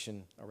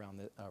information around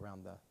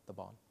the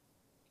bond.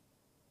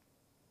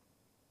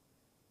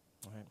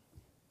 All right.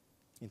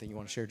 Anything you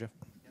want to share, Joe?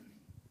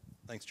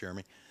 Thanks,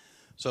 Jeremy.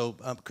 So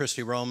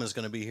Christy Rome is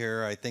going to be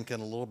here, I think, in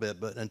a little bit,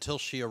 but until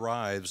she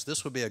arrives,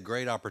 this would be a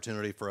great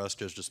opportunity for us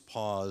to just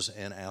pause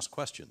and ask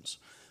questions.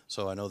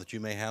 So I know that you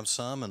may have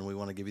some, and we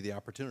want to give you the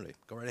opportunity.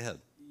 Go right ahead.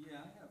 Yeah,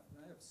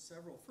 I have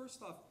several.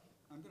 First off,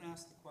 I'm going to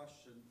ask the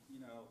question,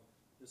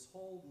 this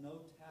whole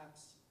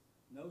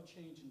no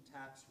change in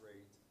tax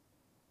rate,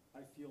 I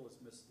feel is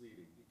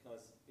misleading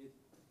because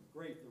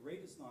great, the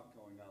rate is not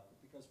going up,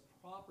 but because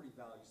property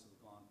values have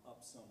gone up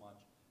so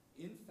much.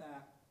 In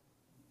fact,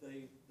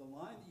 the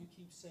line that you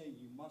keep saying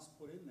you must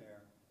put in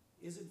there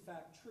is in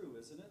fact true,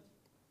 isn't it?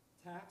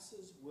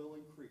 Taxes will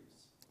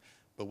increase.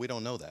 But we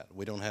don't know that.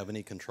 We don't have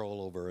any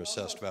control over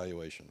assessed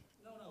valuation.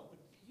 No,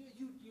 but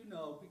you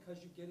know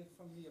because you get it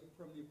from the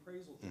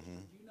appraisal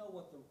district. You know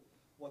what the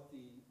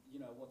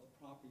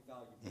property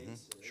value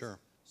base is. Sure.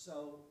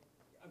 So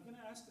I'm going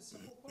to ask a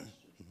simple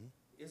question: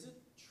 Is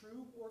it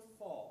true or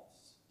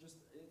false?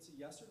 It's a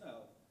yes or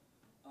no.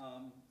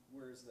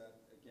 Where is that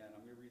again?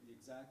 I'm going to read the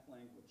exact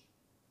language.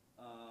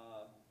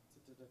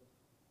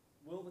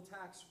 Will the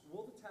tax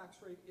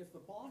rate, if the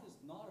bond is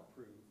not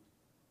approved,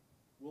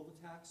 will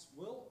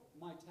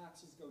my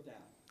taxes go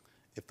down?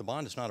 If the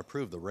bond is not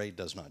approved, the rate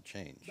does not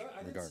change, No,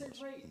 I regardless. didn't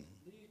say rate.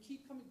 You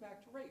keep coming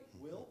back to rate.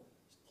 Will,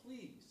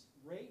 please,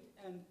 rate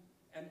and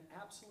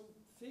absolute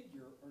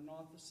figure are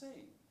not the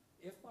same.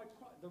 If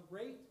the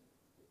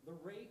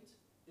rate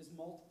is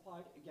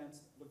multiplied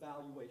against the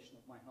valuation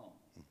of my home.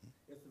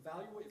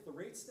 If the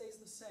rate stays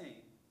the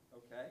same,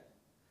 okay,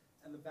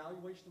 and the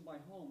valuation of my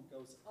home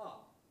goes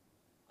up,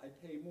 I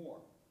pay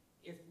more.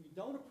 If we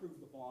don't approve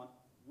the bond,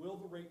 will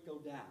the rate go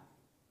down?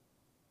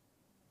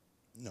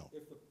 No. The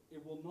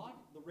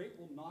rate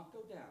will not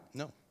go down.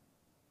 No.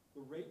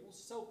 The rate will,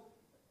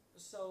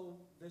 so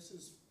this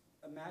is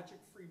a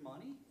magic-free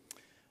money?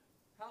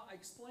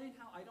 Explain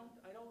how, I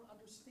don't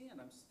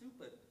understand, I'm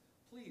stupid.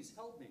 Please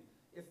help me.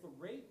 If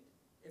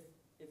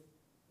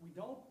we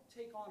don't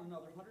take on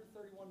another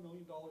 $131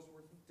 million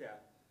worth of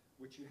debt,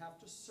 which you have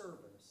to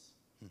service,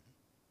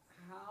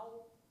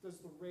 how does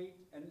the rate,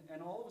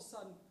 and all of a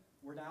sudden,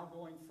 we're now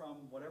going from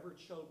whatever it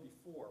showed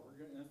before, we're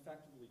going to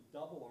effectively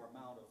double our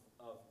amount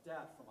of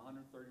debt from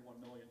 131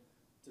 million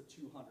to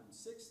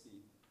 260.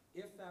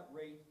 If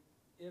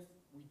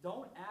we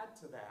don't add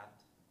to that,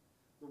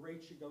 the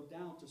rate should go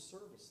down to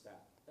service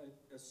that,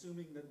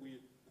 assuming that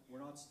we're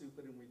not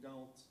stupid and we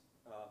don't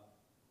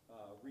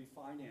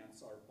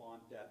refinance our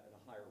bond debt at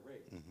a higher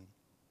rate.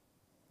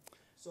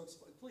 So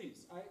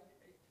please,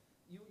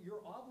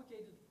 you're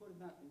obligated to put in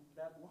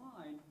that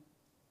line.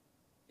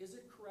 Is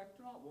it correct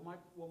or not?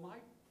 Will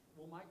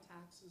my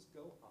taxes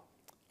go up?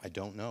 I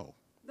don't know.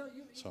 No,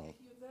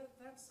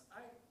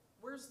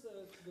 where's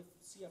the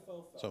CFO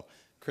fellow? So,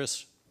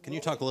 Chris, can you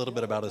talk a little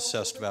bit about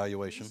assessed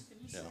valuation? Can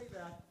you say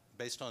that?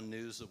 Based on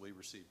news that we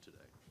received today.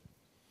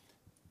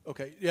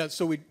 Okay, yeah,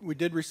 so we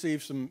did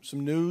receive some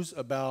news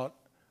about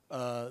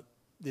the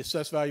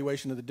assessed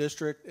valuation of the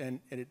district, and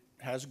it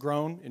has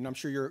grown, and I'm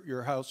sure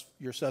your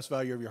assessed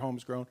value of your home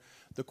has grown.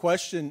 The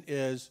question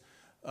is,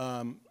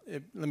 let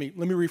me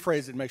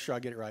rephrase it and make sure I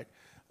get it right,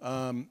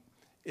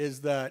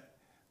 is that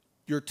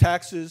your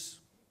taxes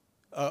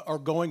are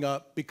going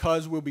up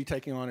because we'll be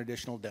taking on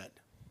additional debt.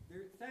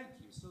 Thank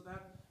you.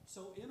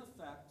 So in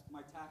effect,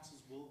 my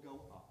taxes will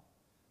go up.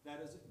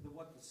 That is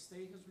what the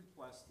state has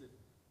requested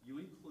you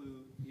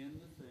include in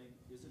the thing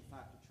is in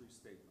fact a true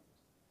statement.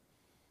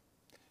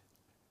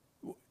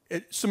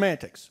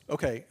 Semantics.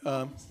 Okay.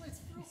 It's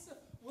real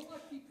simple. Will I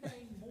be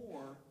paying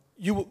more?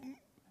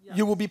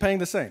 You will be paying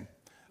the same.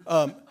 So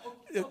I can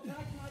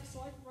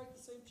write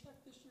the same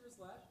check this year as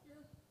last year?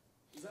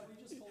 Is that what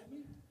you just told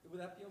me? Would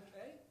that be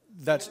okay?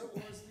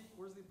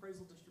 Where's the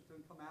appraisal district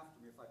going to come after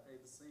me if I pay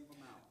the same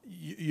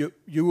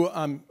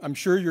amount? I'm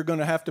sure you're going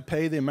to have to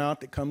pay the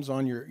amount that comes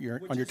on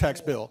your tax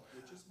bill,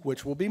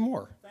 which will be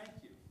more. Thank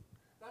you.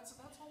 That's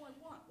all I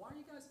want. Why are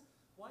you guys?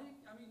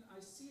 I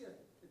see it.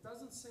 It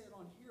doesn't say it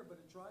on here, but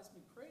it drives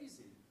me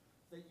crazy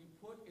that you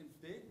put in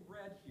big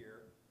red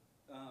here.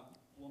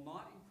 Will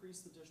not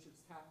increase the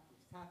district's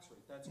tax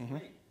rate. That's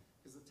great,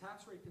 because the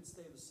tax rate can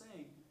stay the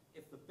same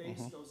if the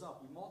base goes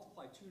up. We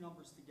multiply two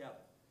numbers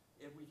together.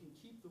 If we can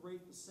keep the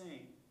rate the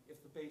same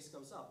if the base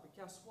goes up. But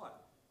guess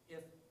what?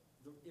 If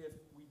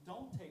we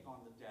don't take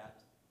on the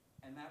debt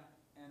and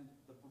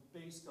the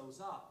base goes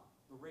up,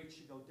 the rate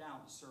should go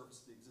down to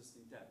service the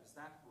existing debt. Is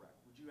that correct?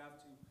 Would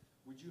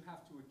you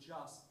have to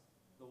adjust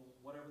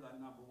whatever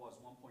that number was,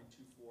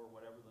 1.24,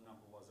 whatever the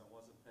number was? I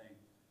wasn't paying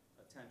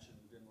attention,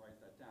 didn't write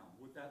that down.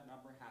 Would that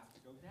number have to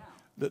go down?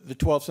 The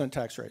 12-cent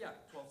tax rate. Yeah,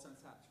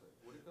 12-cent tax rate.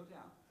 Would it go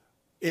down?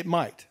 It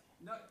might.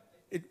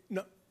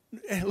 No.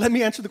 Let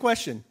me answer the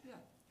question. Yeah.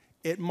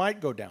 It might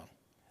go down,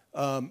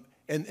 and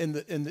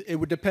it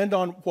would depend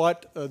on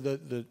what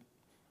the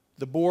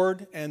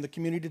board and the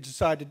community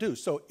decide to do.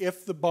 So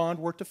if the bond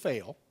were to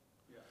fail,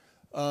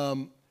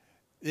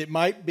 it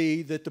might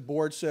be that the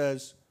board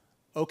says,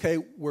 okay,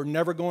 we're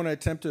never going to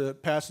attempt to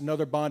pass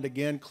another bond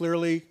again.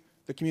 Clearly,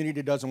 the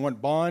community doesn't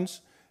want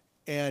bonds,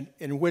 and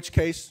in which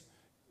case,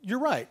 you're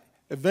right.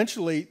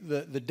 eventually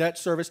the debt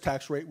service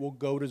tax rate will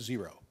go to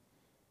zero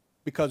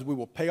because we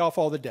will pay off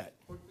all the debt.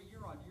 But year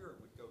on year,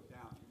 it would go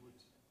down. You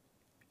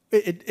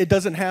would, It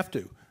doesn't have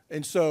to.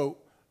 And so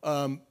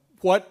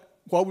what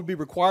would be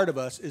required of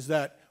us is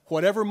that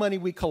whatever money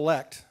we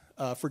collect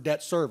for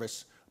debt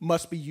service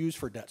must be used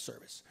for debt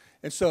service.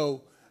 And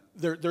so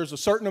there's a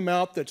certain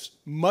amount that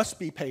must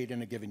be paid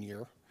in a given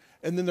year,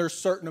 and then there's a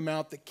certain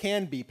amount that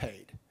can be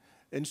paid.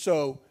 And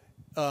so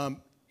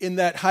in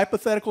that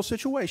hypothetical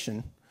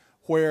situation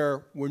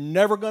where we're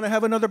never going to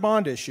have another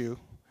bond issue,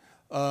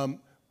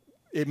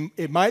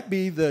 it might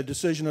be the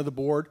decision of the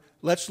board,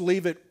 let's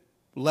leave it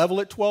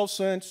level at 12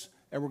 cents,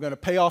 and we're going to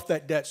pay off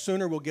that debt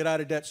sooner, we'll get out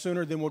of debt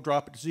sooner, then we'll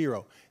drop it to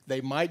zero. They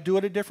might do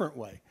it a different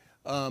way.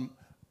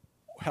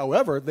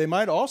 However, they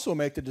might also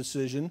make the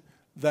decision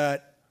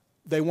that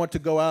they want to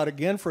go out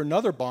again for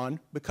another bond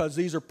because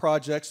these are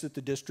projects that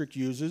the district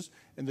uses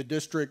and the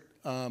district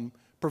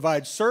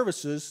provides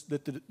services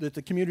that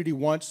the community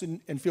wants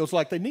and feels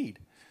like they need.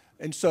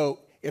 And so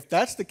if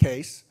that's the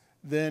case,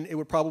 then it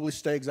would probably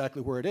stay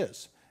exactly where it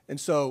is. And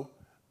so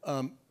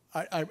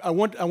I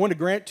want to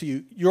grant to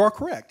you, you are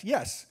correct.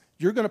 Yes,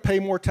 you're going to pay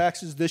more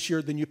taxes this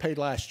year than you paid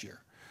last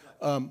year.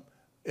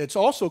 It's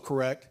also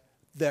correct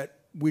that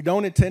we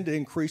don't intend to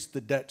increase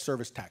the debt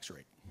service tax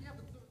rate. yeah,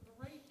 but the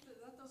rate,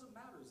 that doesn't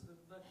matter.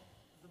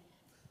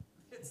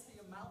 It's the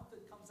amount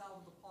that comes out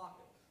of the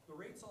pocket. The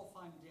rate's all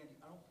fine and dandy.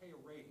 I don't pay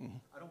a rate.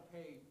 I don't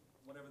pay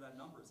whatever that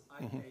number is.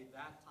 I pay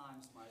that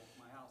times my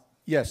house.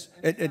 Yes,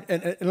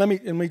 and let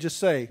me just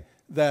say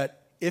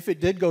that if it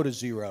did go to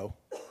zero,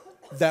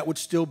 that would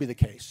still be the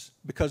case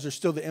because there's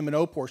still the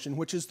M&O portion,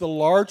 which is the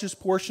largest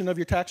portion of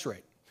your tax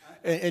rate.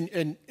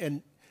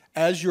 And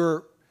as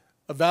your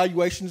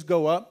evaluations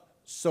go up,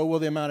 so will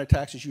the amount of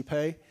taxes you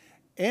pay.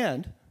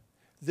 And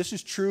this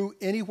is true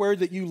anywhere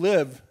that you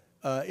live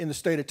in the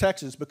state of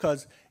Texas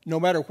because no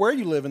matter where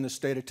you live in the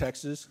state of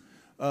Texas,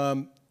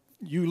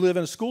 you live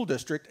in a school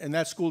district, and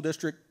that school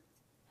district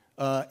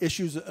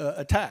issues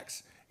a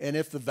tax. And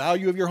if the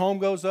value of your home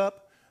goes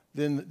up,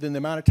 then the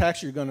amount of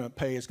tax you're going to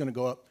pay is going to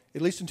go up,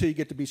 at least until you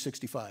get to be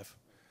 65.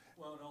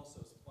 Well, and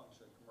also it's a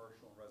function of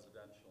commercial and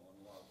residential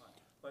and a lot of time.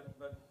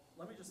 But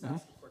let me just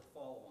ask a quick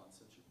follow-on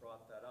since you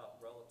brought that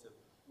up relative.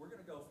 We're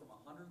going to go from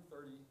 130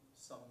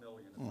 some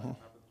million, if I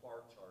remember the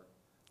bar chart.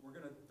 We're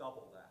going to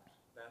double that.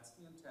 That's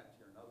the intent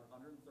here, another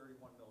 131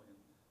 million,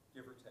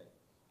 give or take.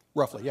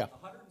 Roughly, yeah.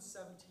 117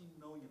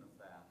 million of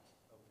that,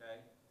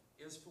 okay,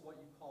 is for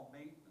what you call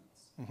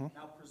maintenance.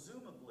 Now,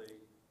 presumably,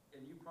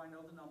 and you probably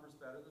know the numbers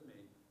better than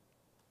me,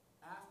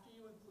 after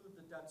you include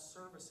the debt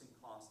servicing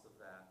cost of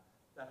that,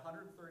 that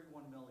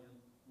 131 million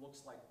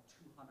looks like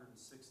 260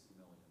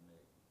 million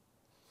maybe.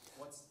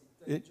 What's,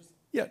 just,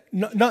 Yeah,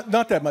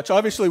 not that much.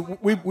 Obviously,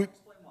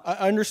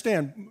 I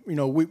understand. You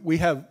know,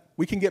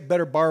 we can get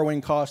better borrowing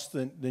costs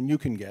than you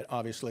can get,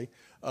 obviously.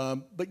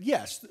 But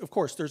yes, of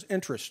course, there's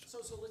interest. So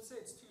let's say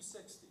it's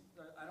 260.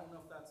 I don't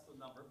know if that's the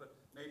number, but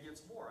maybe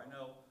it's more. I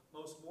know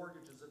most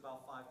mortgages at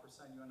about 5%.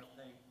 You end up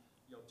paying,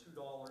 $2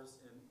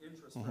 in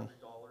interest for every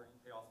dollar you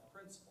pay off the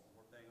principal.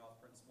 We're paying off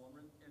principal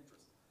and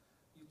interest.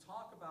 You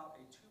talk about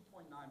a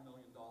 $2.9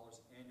 million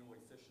annual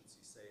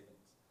efficiency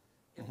savings.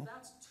 If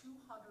that's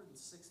 $260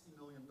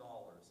 million,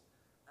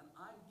 and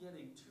I'm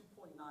getting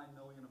 $2.9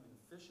 million of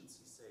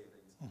efficiency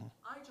savings,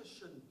 I just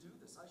shouldn't do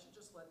this. I should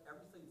just let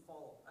everything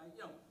fall.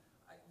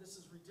 This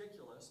is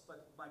ridiculous,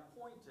 but my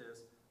point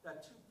is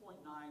that $2.9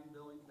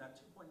 million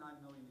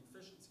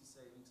efficiency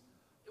savings,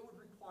 it would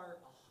require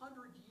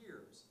 100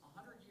 years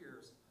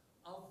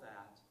of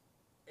that,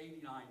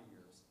 89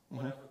 years,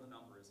 whatever the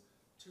number is,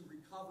 to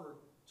recover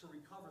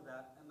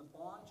that, and the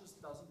bond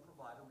just doesn't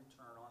provide a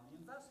return on the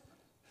investment.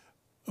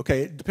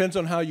 Okay, it depends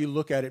on how you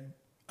look at it,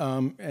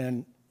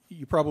 and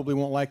you probably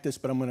won't like this,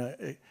 but I'm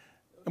going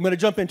to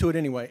jump into it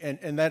anyway,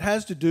 and that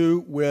has to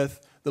do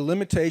with the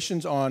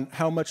limitations on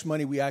how much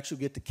money we actually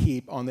get to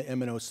keep on the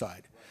M&O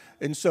side.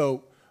 And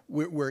so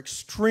we're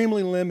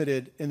extremely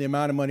limited in the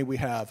amount of money we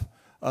have.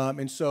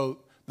 And so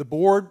the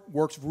board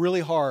works really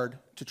hard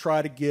to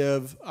try to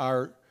give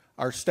our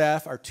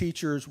staff, our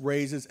teachers,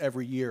 raises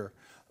every year.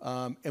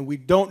 And we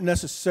don't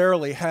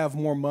necessarily have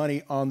more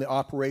money on the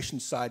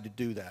operations side to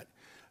do that.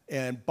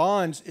 And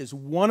bonds is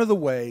one of the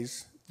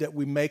ways that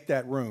we make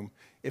that room.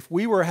 If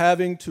we were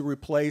having to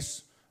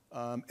replace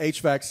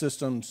HVAC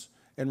systems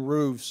and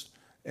roofs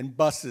and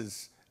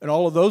buses and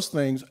all of those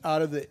things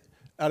out of the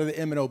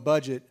M&O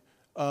budget,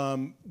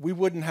 we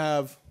wouldn't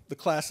have the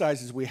class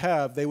sizes we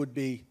have. They would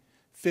be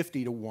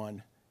 50 to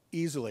 1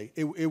 easily.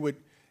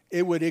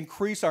 It would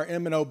increase our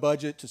M&O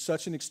budget to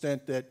such an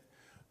extent that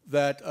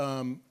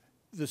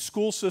the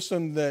school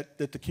system that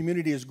the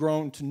community has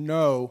grown to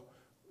know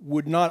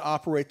would not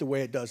operate the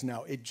way it does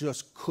now. It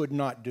just could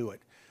not do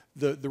it.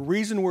 The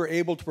reason we're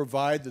able to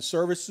provide the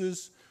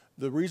services,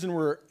 the reason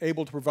we're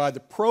able to provide the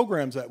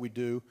programs that we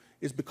do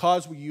is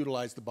because we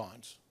utilize the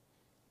bonds.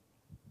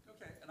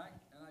 Okay, and I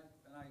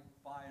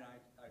buy and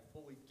I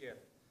fully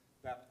get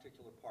that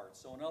particular part.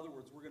 So in other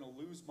words, we're going to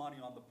lose money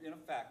on in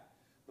effect,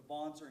 the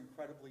bonds are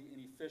incredibly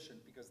inefficient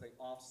because they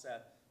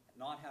offset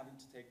not having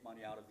to take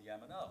money out of the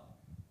M&O.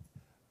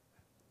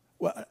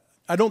 Well,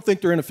 I don't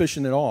think they're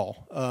inefficient at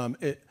all.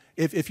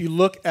 If you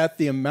look at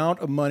the amount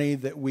of money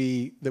that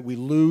we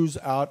lose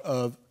out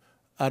of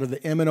the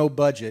M&O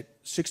budget,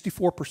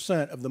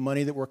 64% of the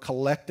money that we're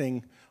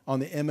collecting on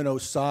the M&O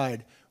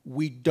side,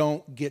 we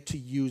don't get to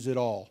use it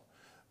all.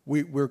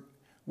 We're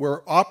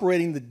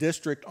operating the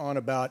district on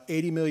about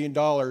 $80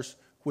 million,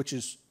 which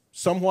is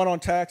somewhat on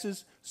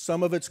taxes.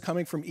 Some of it's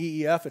coming from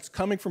EEF. It's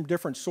coming from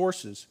different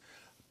sources.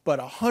 But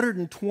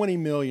 $120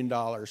 million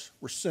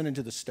we're sending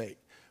to the state.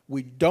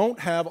 We don't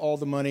have all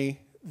the money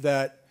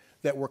that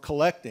we're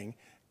collecting,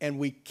 and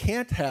we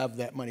can't have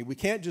that money. We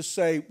can't just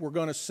say we're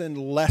going to send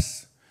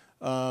less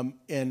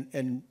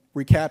and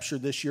recapture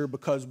this year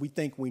because we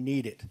think we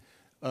need it.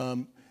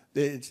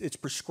 It's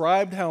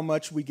prescribed how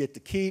much we get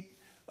to keep.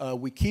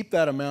 We keep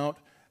that amount,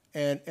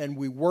 and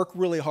we work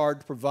really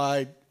hard to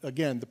provide,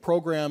 again, the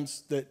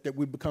programs that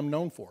we've become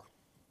known for.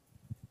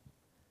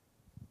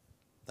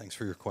 Thanks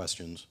for your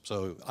questions.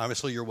 So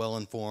obviously you're well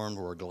informed.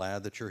 We're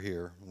glad that you're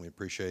here. We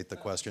appreciate the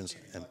questions,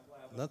 and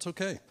that's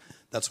okay.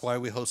 That's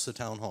why we host the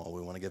town hall.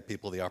 We want to give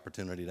people the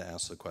opportunity to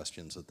ask the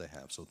questions that they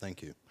have. So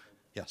thank you.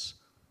 Yes.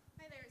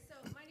 Hi there. So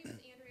my name is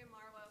Andrea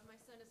Marwa. My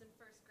son is in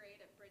first grade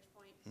at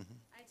Bridgepoint.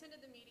 I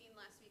attended the meeting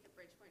last week at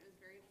Bridgepoint. It was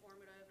very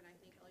informative, and I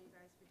thank all you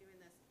guys for doing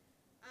this.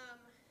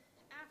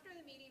 After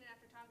the meeting and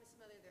after talking to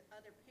some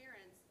other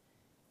parents,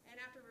 and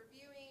after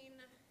reviewing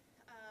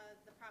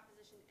the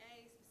Proposition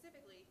A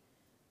specifically,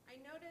 I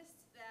noticed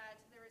that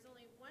there was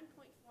only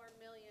 1.4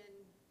 million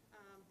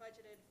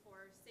budgeted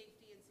for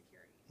safety and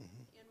security.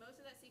 And most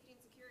of that safety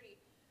and security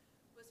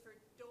was for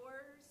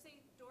door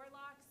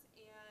locks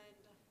and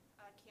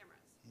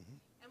cameras.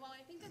 And while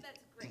I think that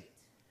that's great,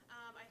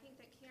 I think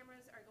that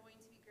cameras are going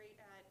to be great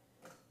at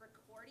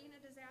recording a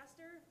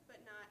disaster,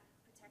 but not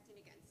protecting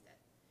against it.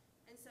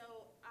 And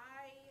so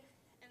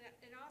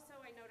and also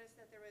I noticed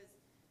that there was,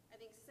 I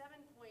think,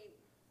 7.4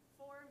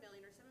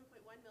 million or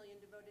 7.1 million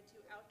devoted to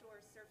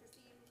outdoor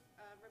surfacing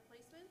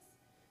replacements.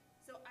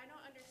 So I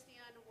don't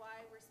understand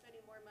why we're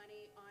spending more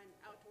money on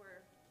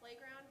outdoor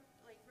playground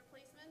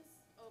replacements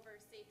over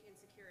safety and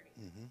security.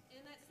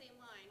 In that same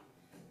line,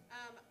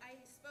 I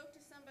spoke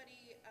to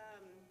somebody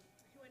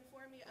who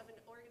informed me of a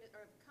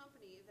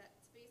company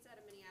that's based out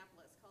of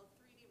Minneapolis called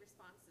 3D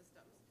Response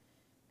Systems,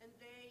 and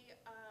they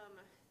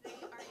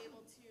are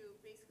able to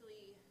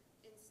basically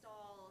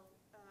install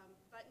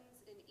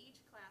buttons in each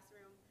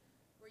classroom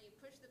where you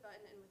push the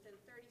button and within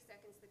 30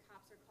 seconds the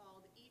cops are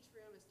called. Each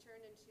room is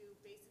turned into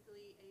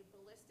basically a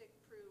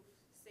ballistic-proof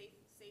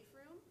safe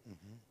room,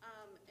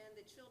 and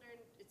the children,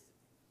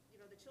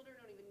 the children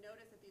don't even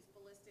notice that these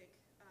ballistic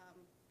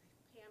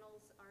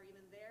panels are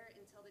even there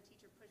until the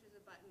teacher pushes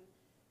a button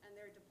and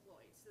they're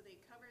deployed. So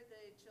they cover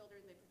the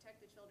children, they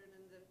protect the children,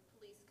 and the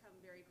police come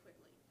very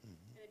quickly.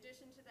 In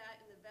addition to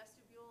that, in the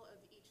vestibule of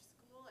each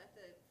school at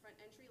the front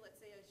entry, let's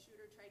say a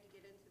shooter tried to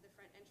get in through the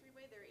front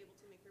entryway, they're able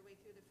to make their way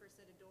through the first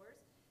set of doors.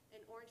 And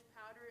orange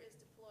powder is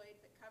deployed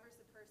that covers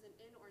the person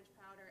in orange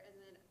powder and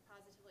then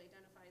positively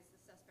identifies the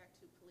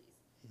suspect to police.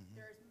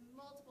 There's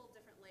multiple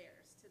different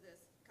layers to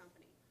this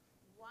company.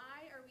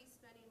 Why are we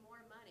spending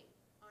more money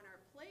on our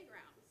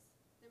playgrounds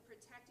than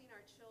protecting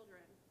our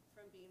children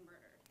from being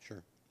murdered?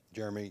 Sure.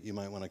 Jeremy, you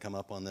might want to come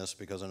up on this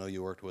because I know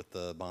you worked with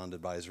the Bond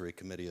Advisory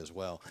Committee as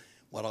well.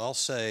 What I'll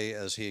say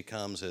as he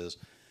comes is,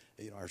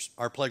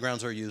 our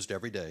playgrounds are used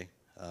every day,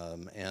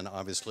 and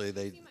obviously You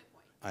see my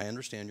point. I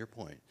understand your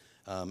point.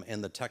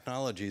 And the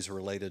technologies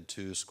related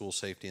to school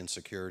safety and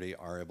security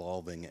are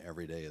evolving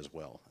every day as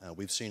well.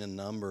 We've seen a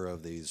number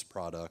of these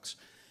products.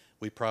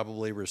 We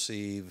probably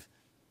receive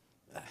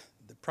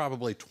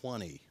probably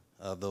 20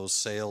 of those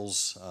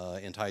sales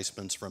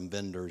enticements from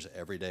vendors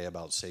every day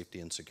about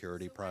safety and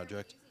security So why aren't we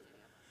projects. using any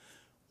of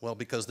them? Well,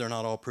 because they're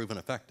not all proven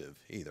effective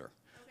either.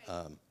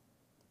 Okay.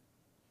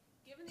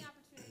 Given the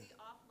opportunity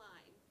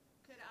offline,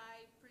 could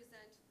I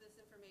present this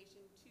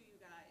information to you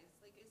guys?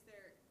 Is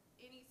there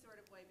any sort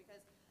of way?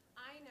 Because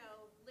I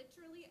know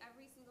literally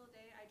every single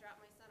day I drop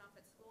my son off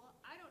at school,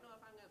 I don't know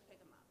if I'm going to pick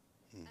him up.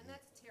 And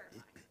that's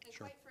terrifying. And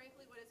Sure. quite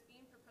frankly, what is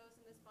being proposed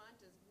in this bond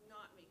does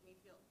not make me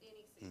feel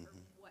any safer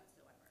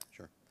whatsoever.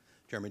 Sure.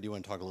 Jeremy, do you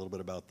want to talk a little bit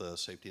about the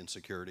safety and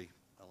security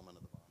element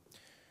of the bond?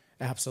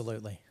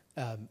 Absolutely.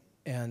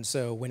 And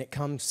so when it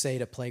comes, say,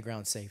 to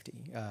playground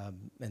safety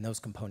and those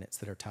components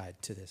that are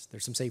tied to this,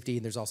 there's some safety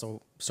and there's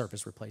also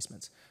surface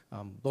replacements.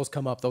 Those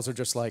come up. Those are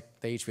just like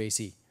the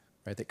HVAC,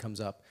 right, that comes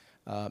up.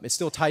 It's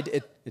still tied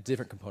to a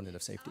different component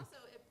of safety. Also,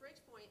 at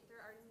Bridgepoint, there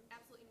are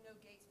absolutely no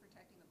gates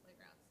protecting the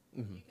playgrounds.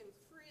 You can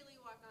freely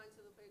walk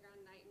onto the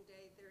playground night and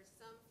day. There's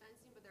some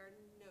fencing, but there are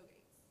no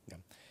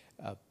gates.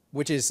 Yeah.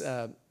 Which is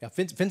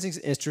fencing is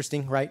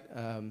interesting, right?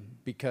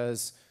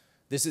 Because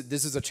this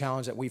is a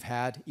challenge that we've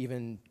had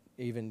even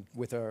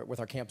with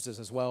our campuses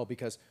as well,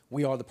 because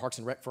we are the Parks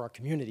and Rec for our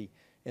community,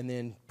 and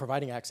then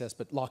providing access,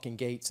 but locking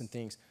gates and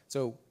things.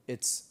 So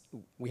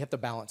we have to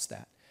balance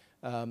that.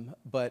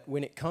 But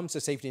when it comes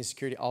to safety and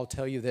security, I'll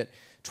tell you that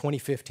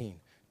 2015,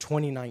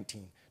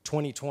 2019,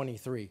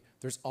 2023,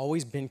 there's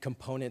always been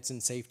components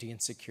in safety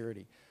and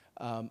security.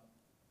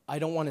 I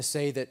don't want to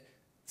say that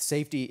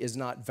safety is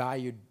not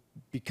valued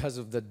because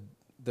of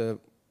the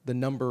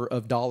number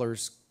of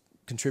dollars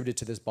contributed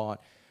to this bond.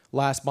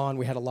 Last bond,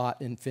 we had a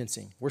lot in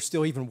fencing. We're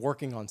still even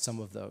working on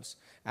some of those.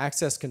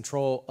 Access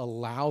control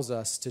allows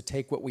us to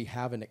take what we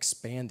have and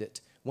expand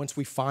it. Once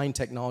we find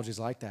technologies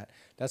like that,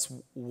 that's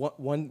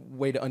one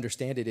way to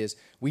understand it is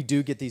we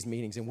do get these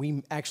meetings and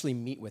we actually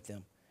meet with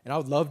them. And I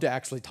would love to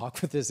actually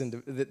talk with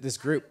this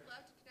group.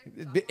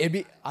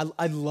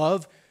 I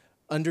love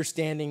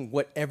understanding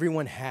what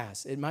everyone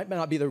has. It might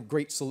not be the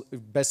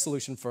best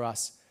solution for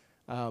us,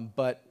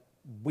 but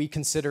we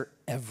consider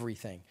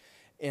everything.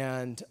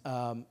 And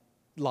a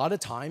lot of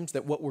times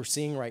that what we're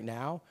seeing right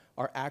now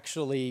are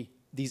actually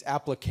these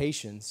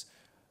applications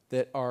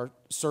that are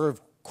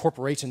serve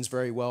corporations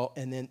very well,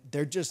 and then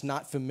they're just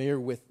not familiar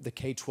with the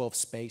K-12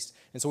 space.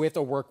 And so we have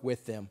to work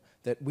with them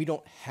that we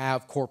don't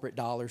have corporate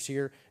dollars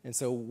here. And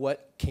so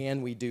what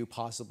can we do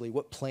possibly?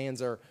 What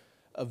plans are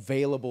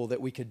available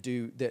that we could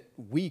do that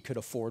we could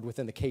afford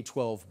within the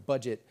K-12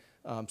 budget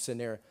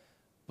scenario?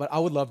 But I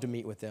would love to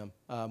meet with them.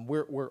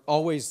 We're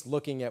always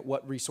looking at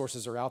what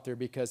resources are out there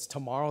because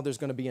tomorrow there's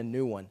going to be a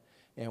new one.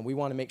 And we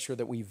want to make sure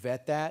that we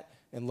vet that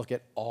and look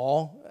at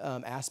all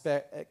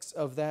aspects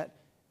of that.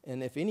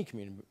 And if any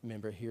community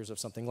member hears of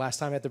something, last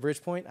time at the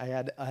Bridgepoint, I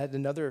had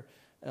another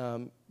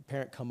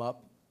parent come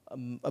up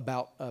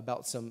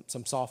about some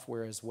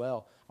software as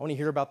well. I want to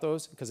hear about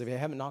those because if they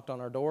haven't knocked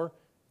on our door,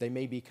 they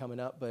may be coming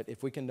up. But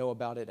if we can know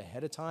about it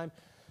ahead of time,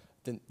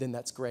 then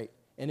that's great.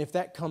 And if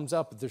that comes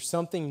up, if there's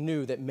something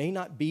new that may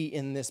not be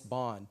in this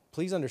bond,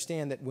 please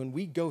understand that when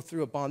we go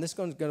through a bond, this is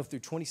going to go through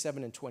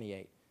 27 and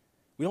 28.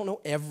 We don't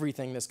know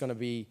everything that's going to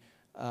be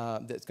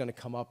that's going to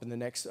come up in the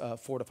next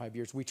 4 to 5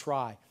 years. We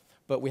try.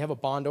 But we have a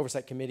bond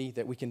oversight committee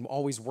that we can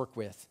always work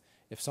with.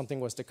 If something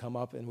was to come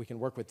up, and we can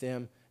work with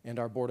them and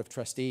our board of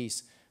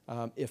trustees.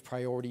 If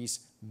priorities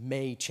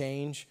may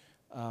change,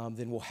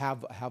 then we'll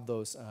have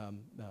those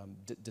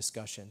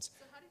discussions.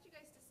 So how did you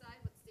guys decide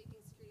what safety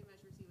and security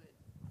measures you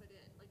would put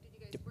in? Like, did you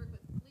guys work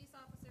with police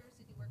officers?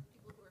 Did you work with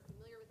people who are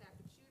familiar with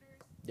active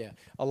shooters? Yeah,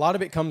 a lot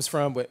of it comes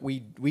from what we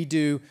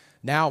do.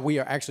 Now we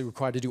are actually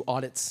required to do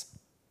audits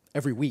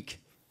every week.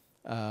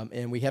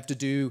 And we have to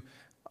do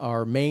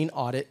our main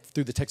audit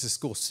through the Texas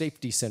School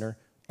Safety Center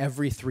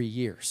every 3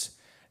 years.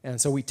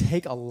 And so we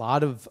take a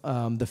lot of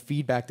the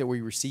feedback that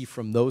we receive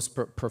from those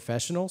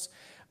professionals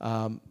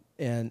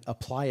and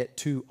apply it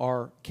to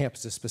our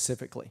campuses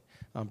specifically.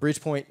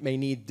 Bridgepoint may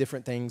need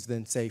different things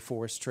than, say,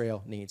 Forest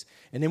Trail needs.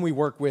 And then we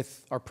work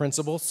with our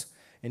principals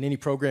and any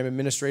program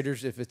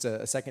administrators if it's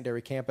a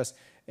secondary campus.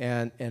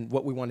 And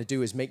what we want to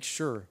do is make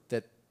sure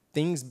that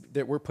things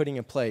that we're putting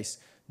in place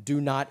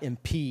do not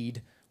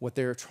impede what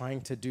they're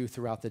trying to do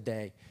throughout the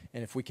day,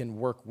 and if we can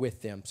work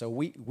with them. So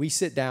we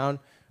sit down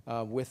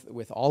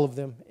with all of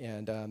them,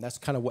 and that's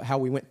kind of how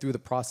we went through the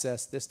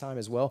process this time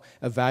as well.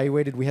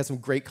 Evaluated, we had some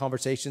great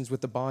conversations with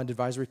the Bond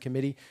Advisory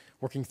Committee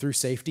working through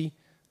safety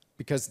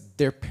because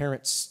they're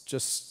parents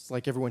just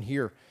like everyone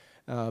here.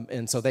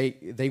 And so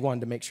they wanted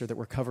to make sure that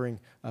we're covering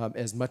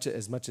as much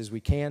as we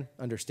can,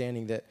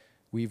 understanding that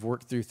we've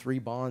worked through 3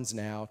 bonds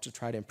now to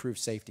try to improve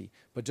safety.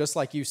 But just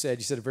like you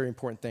said a very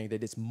important thing,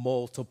 that it's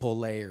multiple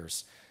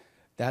layers.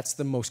 That's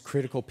the most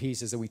critical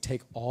piece, is that we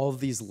take all of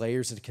these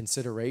layers into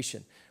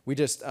consideration. We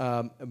just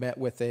met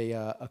with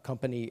a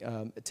company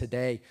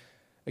today.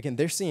 Again,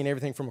 they're seeing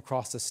everything from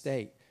across the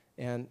state.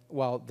 And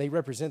while they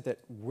represent that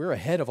we're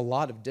ahead of a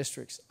lot of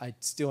districts, I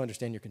still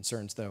understand your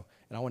concerns, though.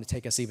 And I want to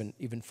take us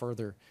even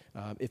further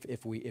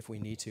if we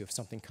need to. If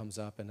something comes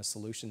up and a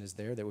solution is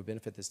there that would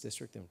benefit this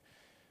district, then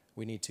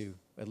we need to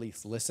at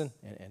least listen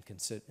and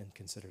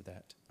consider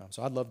that.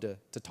 So I'd love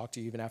to talk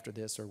to you even after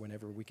this or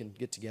whenever we can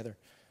get together.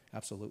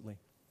 Absolutely.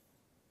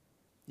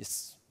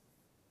 Yes.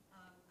 I'm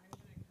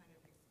going to kind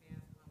of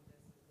expand on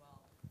this as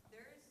well.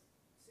 There's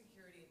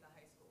security at the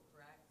high school,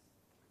 correct?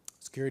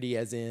 Security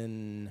as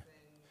in?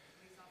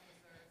 Police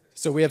officers?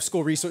 So we have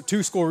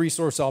 2 school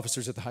resource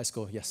officers at the high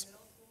school, yes.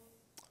 Middle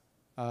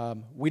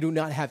schools? We do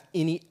not have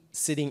any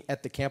sitting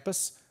at the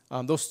campus.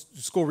 Those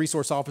school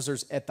resource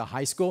officers at the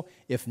high school,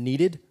 if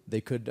needed,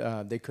 they could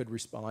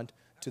respond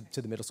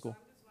to the middle school.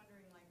 I'm just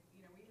wondering, like,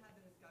 we had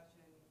the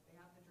discussion, they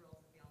have the drills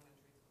at the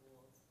elementary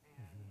schools,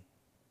 and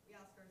we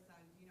asked our son,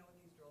 do you know what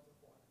these drills are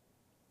for?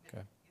 No,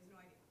 Okay. he has no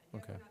idea. I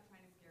guess Okay. we're not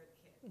trying to scare the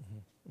kids,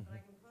 but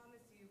I can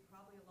promise you,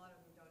 probably a lot of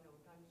them don't know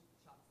what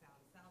gunshot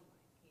sound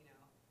like,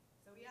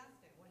 So we asked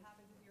him, what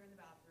happens if you're in the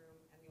bathroom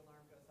and the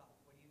alarm goes off?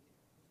 What do?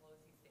 He told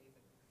us he stays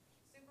in there.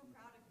 Super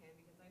proud of him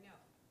because I know,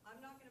 I'm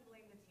not going to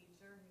blame the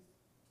teacher who's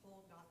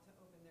told not to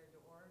open their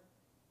door,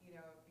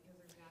 because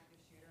there's an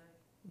active shooter.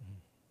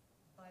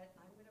 But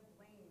I'm going to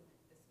blame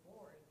this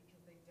board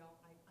because they don't,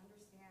 I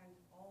understand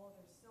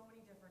there's so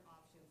many different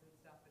options and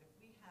stuff, but if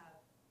we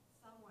have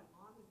someone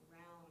on the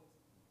ground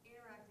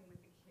interacting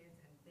with the kids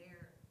and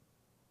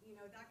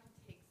that could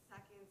take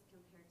seconds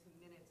compared to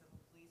minutes of a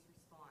police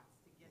response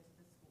to get to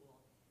the school.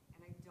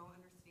 And I don't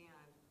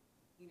understand,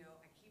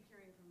 I keep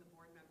hearing from the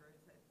board members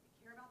that they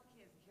care about the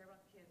kids,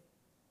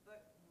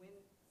 but when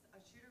a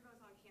shooter goes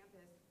on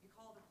campus, you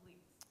call the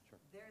police. Sure.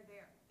 They're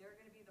there. They're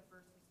gonna be the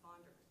first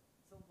responders.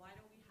 So why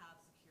don't we have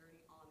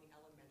security on the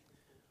elementary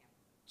school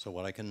campus? So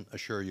what I can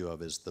assure you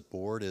of is the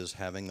board is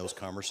having those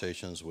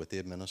conversations with the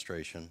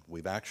administration.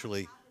 We've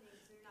actually, Happening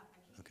soon enough.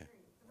 I keep Okay.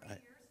 hearing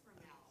 3 years from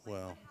now. Like,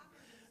 well, what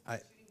happens if a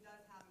school shooting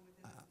does happen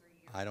within those 3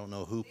 years? I don't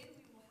know who, Then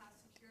we will have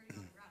security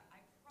on the ground. I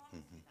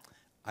promise you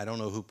that. I don't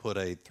know who put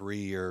a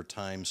 3-year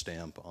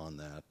timestamp on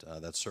that.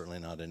 That's certainly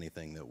not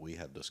anything that we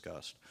have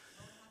discussed.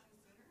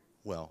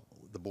 Well,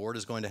 the board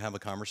is going to have a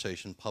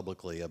conversation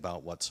publicly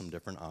about what some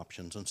different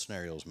options and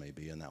scenarios may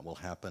be, and that will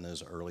happen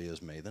as early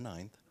as May the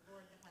 9th. The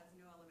board that has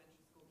no elementary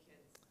school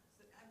kids.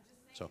 So I'm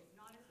just So- saying, it's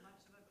not as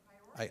much of a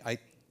priority. I,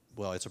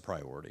 well, it's a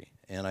priority.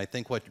 And I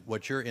think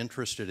what you're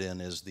interested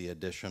in is the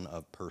addition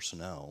of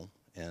personnel.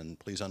 And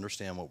please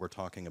understand what we're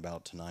talking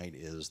about tonight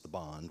is the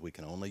bond. We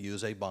can only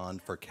use a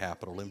bond for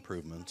capital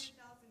improvements.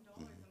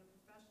 $200,000 on a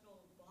professional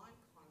bond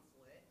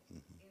consulate in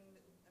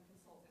a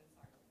consultant,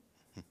 sorry.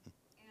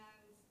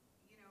 And,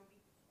 you know,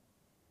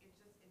 it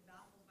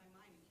baffles my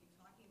mind. You keep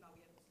talking about,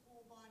 we have this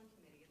whole bond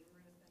committee and we're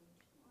gonna spend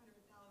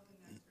 $200,000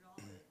 extra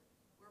dollars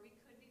where we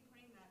could be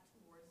putting that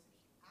towards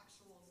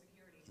actual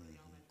security for the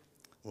elementary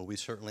school. Well, we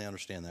certainly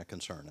understand that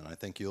concern. And I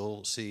think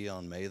you'll see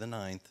on May the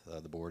 9th,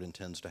 the board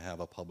intends to have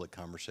a public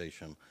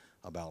conversation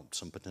about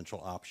some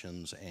potential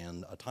options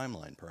and a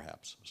timeline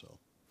perhaps, so.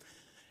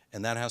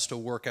 And that has to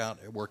work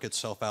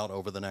itself out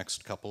over the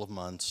next couple of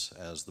months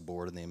as the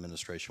board and the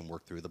administration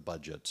work through the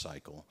budget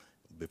cycle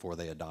before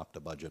they adopt a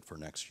budget for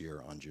next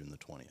year on June the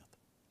 20th.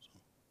 So,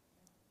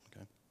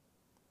 okay.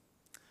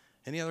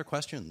 Any other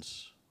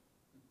questions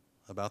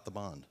about the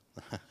bond?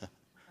 I can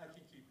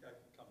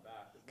come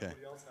back. If Okay.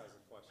 nobody else has a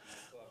question,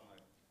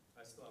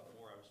 I still have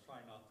more. I was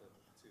trying not to,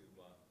 anybody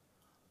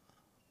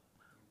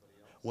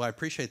else? Well, I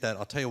appreciate that.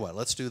 I'll tell you what,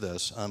 let's do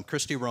this.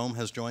 Christy Rome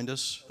has joined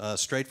us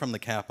straight from the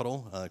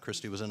Capitol.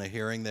 Christy was in a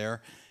hearing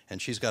there,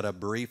 and she's got a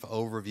brief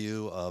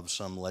overview of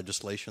some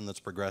legislation that's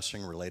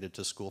progressing related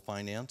to school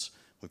finance.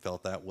 We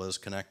felt that was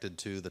connected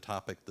to the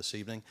topic this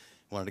evening.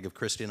 Wanted to give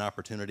Christy an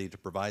opportunity to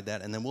provide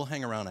that, and then we'll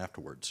hang around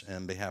afterwards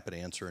and be happy to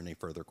answer any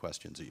further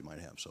questions that you might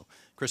have. So,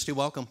 Christy,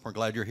 welcome. We're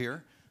glad you're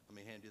here. Let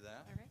me hand you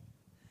that. All right.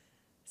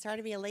 Sorry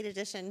to be a late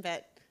addition,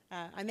 but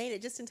I made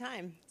it just in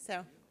time.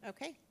 So,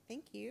 okay,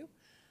 thank you.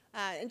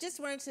 And just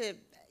want to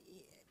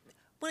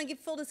give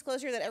full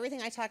disclosure that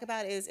everything I talk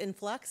about is in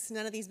flux.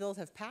 None of these bills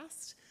have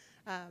passed.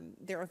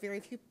 There are very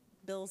few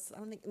bills. I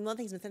don't think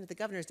nothing's been sent to the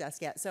governor's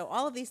desk yet. So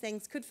all of these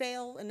things could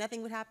fail and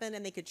nothing would happen,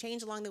 and they could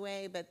change along the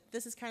way. But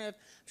this is kind of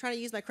trying to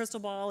use my crystal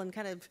ball and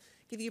kind of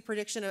give you a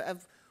prediction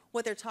of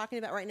what they're talking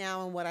about right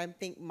now and what I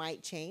think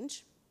might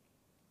change.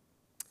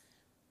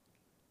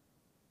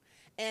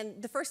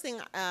 And the first thing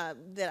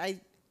that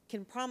I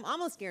can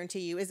almost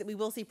guarantee you is that we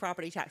will see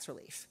property tax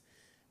relief.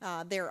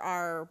 There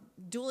are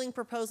dueling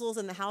proposals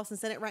in the House and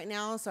Senate right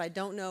now, so I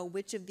don't know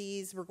which of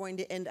these we're going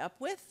to end up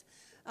with.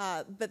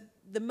 But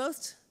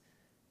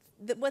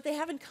what they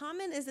have in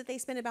common is that they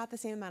spend about the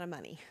same amount of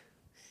money.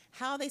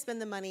 How they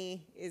spend the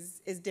money is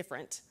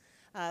different.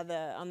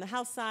 On the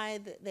House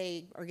side,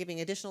 they are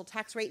giving additional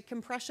tax rate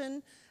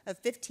compression of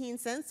 15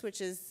 cents, which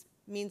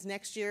means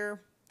next year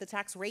the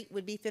tax rate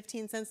would be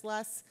 15 cents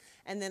less,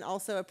 and then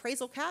also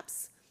appraisal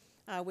caps,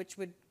 which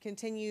would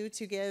continue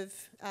to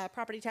give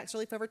property tax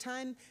relief over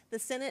time. The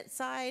Senate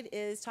side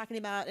is talking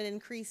about an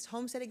increased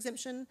homestead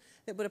exemption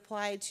that would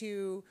apply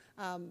to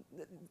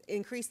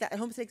increase that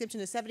homestead exemption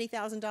to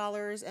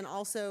 $70,000, and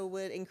also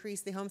would increase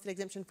the homestead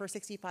exemption for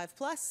 65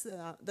 plus,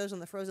 those on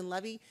the frozen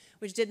levy,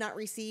 which did not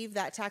receive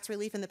that tax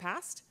relief in the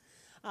past.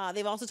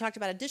 They've also talked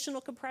about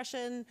additional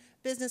compression,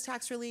 business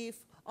tax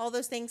relief. All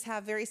those things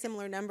have very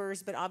similar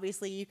numbers, but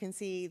obviously you can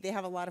see they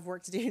have a lot of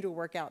work to do to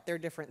work out their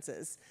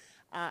differences.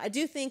 I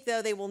do think,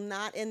 though, they will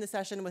not end the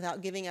session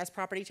without giving us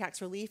property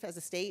tax relief as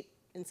a state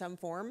in some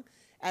form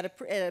at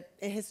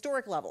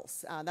historic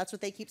levels. That's what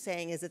they keep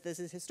saying, is that this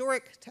is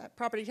historic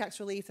property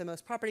tax relief, the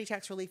most property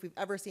tax relief we've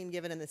ever seen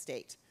given in the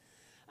state.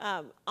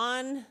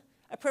 On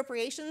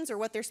appropriations, or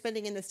what they're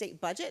spending in the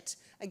state budget,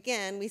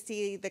 again, we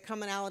see the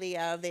commonality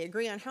of they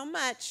agree on how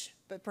much,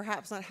 but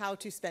perhaps not how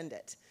to spend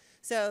it.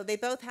 So they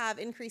both have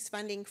increased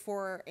funding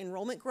for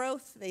enrollment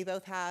growth. They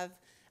both have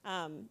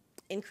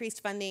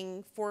increased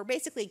funding for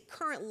basically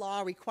current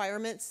law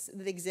requirements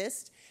that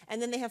exist.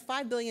 And then they have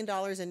 $5 billion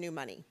in new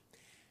money.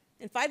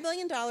 And $5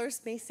 billion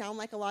may sound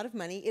like a lot of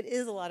money. It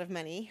is a lot of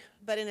money,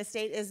 but in a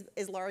state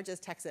as large as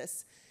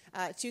Texas,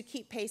 to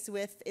keep pace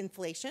with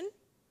inflation,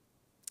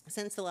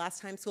 since the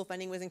last time school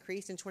funding was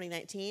increased in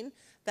 2019,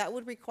 that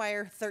would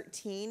require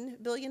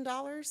 $13 billion.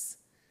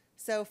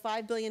 So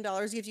 $5 billion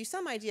gives you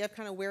some idea of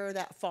kind of where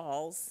that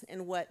falls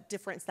and what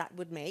difference that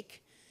would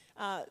make.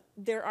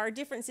 There are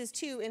differences,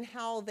 too, in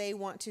how they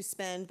want to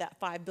spend that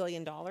 $5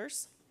 billion.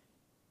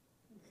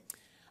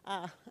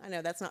 I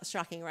know that's not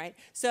shocking, right?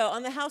 So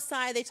on the House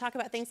side, they talk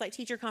about things like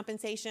teacher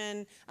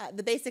compensation.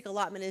 The basic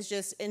allotment is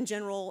just, in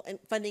general,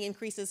 funding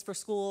increases for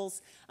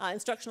schools,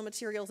 instructional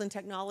materials and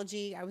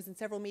technology. I was in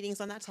several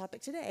meetings on that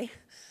topic today.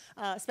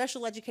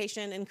 Special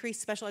education,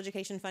 increased special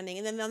education funding.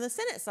 And then on the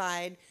Senate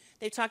side,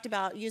 They've talked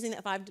about using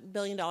that $5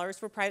 billion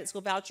for private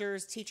school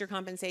vouchers, teacher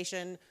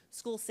compensation,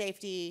 school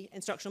safety,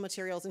 instructional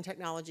materials, and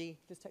technology.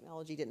 This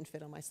technology didn't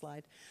fit on my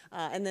slide.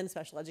 And then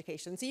special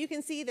education. So you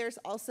can see there's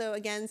also,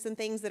 again, some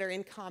things that are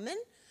in common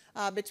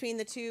between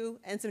the two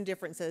and some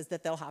differences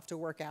that they'll have to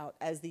work out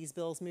as these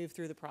bills move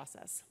through the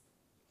process.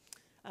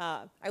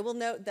 I will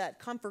note that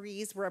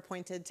conferees were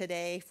appointed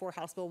today for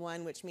House Bill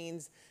 1, which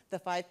means the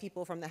 5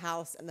 people from the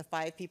House and the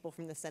 5 people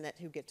from the Senate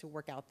who get to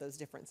work out those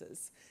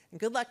differences. And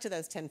good luck to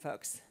those 10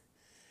 folks.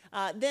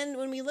 Then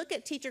when we look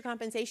at teacher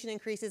compensation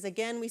increases,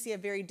 again, we see a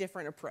very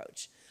different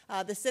approach.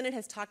 The Senate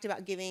has talked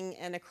about giving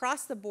an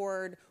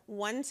across-the-board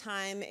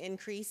one-time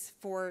increase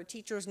for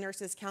teachers,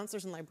 nurses,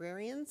 counselors, and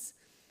librarians.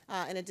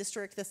 In a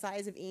district the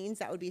size of Eanes,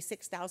 that would be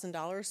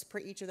 $6,000 per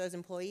each of those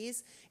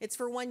employees. It's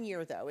for 1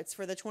 year, though. It's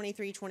for the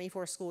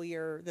 23-24 school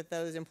year that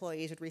those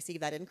employees would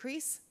receive that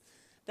increase.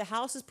 The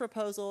House's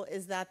proposal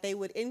is that they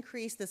would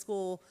increase the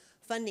school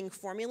funding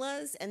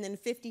formulas, and then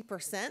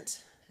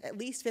 50%, at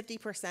least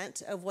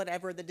 50% of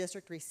whatever the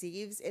district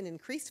receives in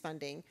increased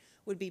funding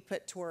would be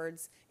put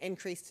towards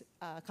increased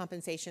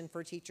compensation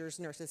for teachers,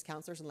 nurses,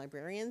 counselors, and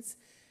librarians.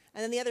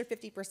 And then the other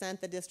 50%,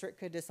 the district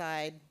could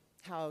decide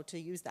how to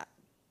use that.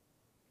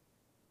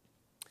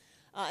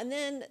 And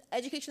then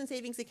education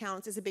savings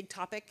accounts is a big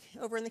topic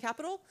over in the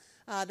Capitol.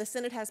 The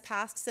Senate has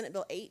passed Senate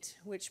Bill 8,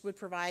 which would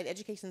provide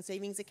education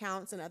savings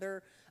accounts and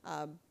other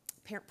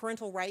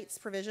parental rights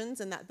provisions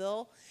in that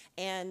bill.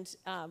 And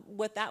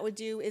what that would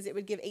do is it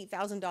would give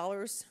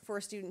 $8,000 for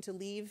a student to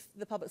leave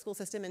the public school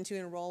system and to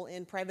enroll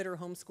in private or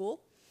homeschool.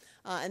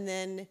 And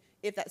then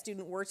if that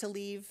student were to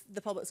leave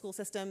the public school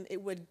system,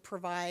 it would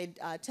provide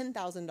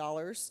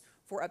 $10,000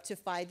 for up to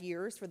 5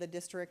 years for the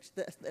district,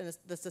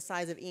 the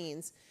size of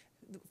Eanes,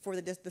 for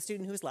the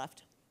student who's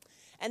left.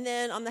 And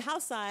then on the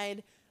House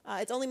side,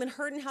 it's only been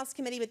heard in House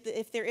committee, but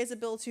if there is a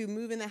bill to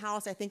move in the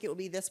House, I think it will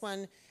be this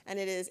one, and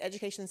it is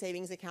education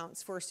savings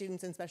accounts for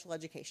students in special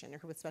education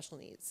or with special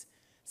needs.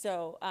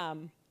 So,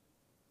 and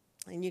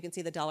you can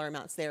see the dollar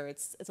amounts there.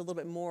 It's a little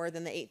bit more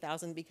than the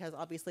 $8,000 because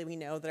obviously we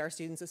know that our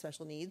students with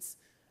special needs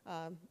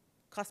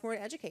cost more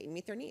to educate and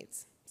meet their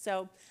needs.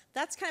 So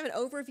that's kind of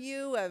an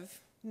overview of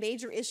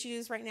major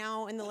issues right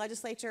now in the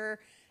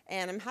legislature,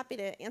 and I'm happy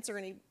to answer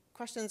any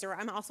questions, or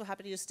I'm also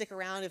happy to just stick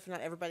around if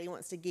not everybody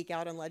wants to geek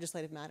out on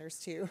legislative matters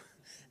too.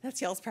 That's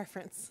y'all's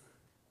preference.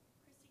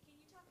 Christy, can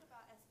you talk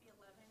about SB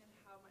 11 and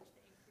how much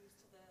the increase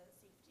to the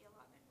safety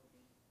allotment will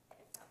be?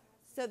 If that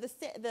passes? So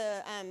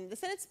the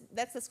Senate's,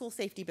 that's the school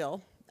safety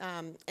bill.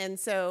 And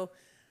so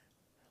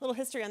a little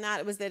history on that,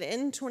 it was that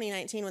in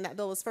 2019 when that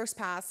bill was first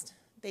passed,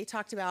 they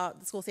talked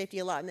about the school safety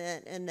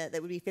allotment and that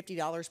would be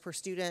 $50 per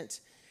student.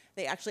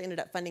 They actually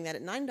ended up funding that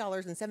at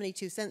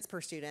 $9.72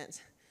 per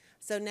student.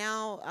 So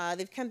now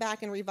they've come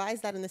back and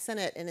revised that in the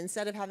Senate, and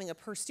instead of having a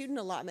per student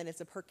allotment, it's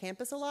a per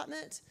campus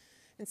allotment.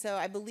 And so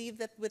I believe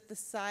that with the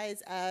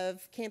size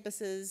of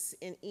campuses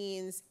in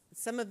Eanes,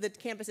 some of the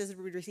campuses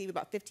would receive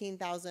about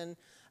 $15,000,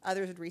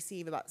 others would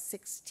receive about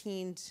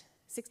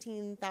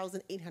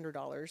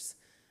 $16,800,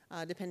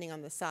 depending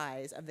on the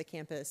size of the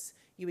campus.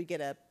 You would get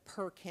a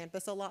per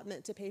campus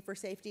allotment to pay for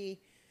safety.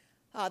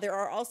 There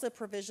are also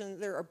provisions,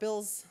 there are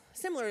bills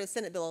similar to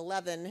Senate Bill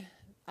 11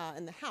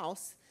 in the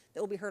House that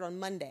will be heard on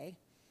Monday.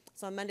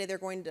 So on Monday,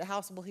 the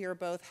House will hear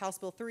both House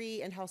Bill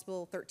 3 and House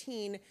Bill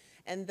 13,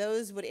 and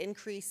those would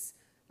increase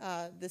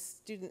the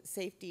student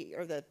safety,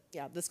 or the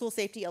school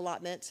safety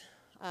allotment.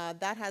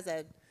 That has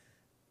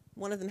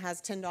one of them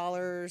has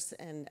 $10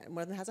 and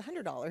one of them has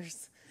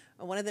 $100.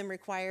 One of them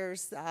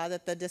requires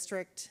that the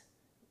district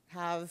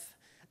have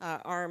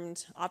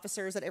armed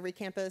officers at every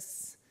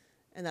campus,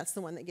 and that's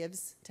the one that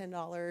gives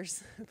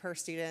 $10 per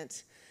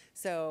student.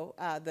 So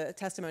the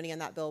testimony on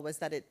that bill was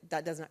that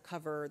that does not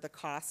cover the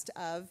cost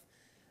of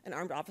an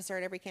armed officer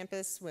at every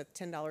campus. With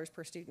 $10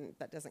 per student,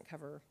 that doesn't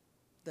cover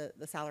the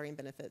salary and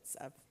benefits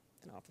of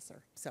an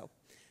officer. So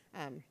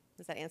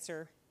does that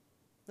answer?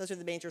 Those are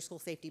the major school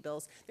safety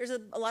bills. There's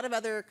a lot of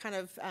other kind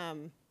of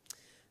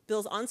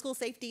bills on school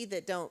safety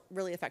that don't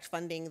really affect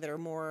funding, that are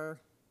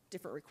more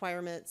different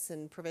requirements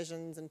and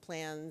provisions and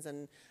plans.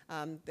 And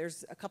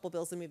there's a couple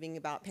bills that are moving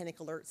about panic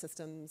alert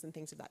systems and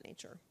things of that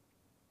nature.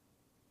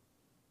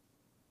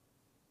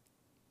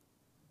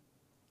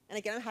 And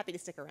again, I'm happy to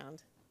stick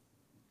around.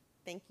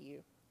 Thank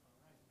you.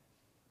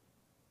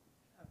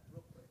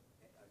 Real quick,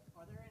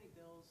 are there any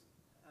bills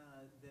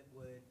that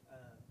would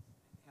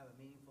have a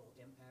meaningful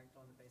impact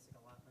on the basic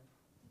allotment?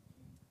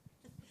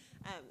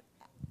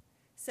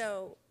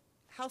 So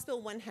House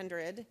Bill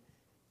 100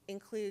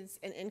 includes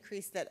an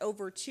increase that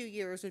over 2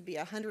 years would be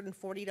a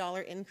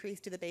 $140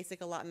 increase to the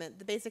basic allotment.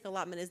 The basic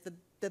allotment is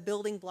the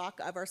building block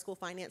of our school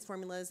finance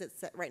formulas. It's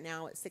set right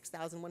now at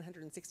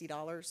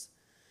 $6,160.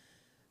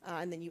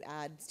 And then you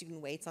add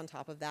student weights on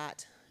top of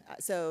that.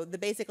 So the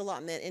basic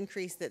allotment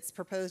increase that's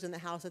proposed in the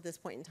House at this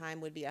point in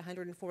time would be a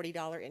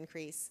 $140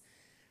 increase.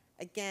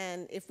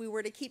 Again, if we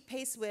were to keep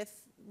pace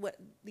with what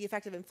the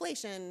effect of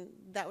inflation,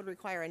 that would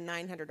require a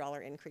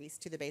 $900 increase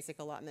to the basic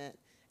allotment.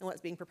 And what's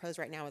being proposed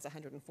right now is $140.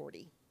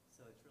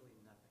 So it's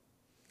really nothing.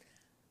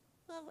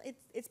 Well,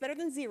 it's better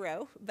than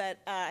zero, but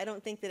I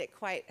don't think that it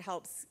quite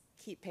helps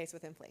keep pace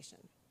with inflation.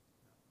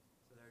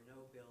 So there are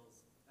no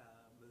bills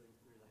moving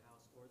through the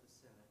House or the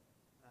Senate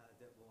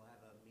that will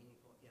have a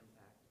meaningful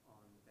impact on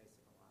the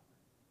basic allotment?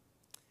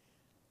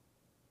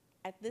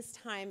 At this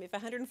time, if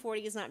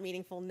 140 is not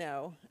meaningful,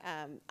 no.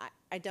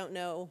 I don't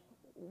know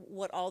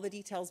what all the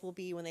details will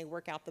be when they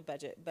work out the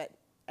budget, but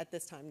at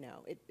this time,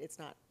 no. It's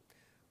not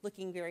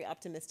looking very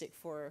optimistic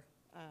for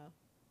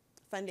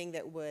funding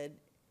that would,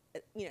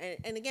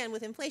 and again,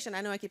 with inflation,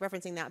 I know I keep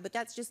referencing that, but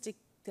that's just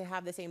to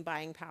have the same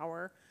buying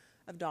power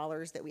of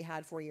dollars that we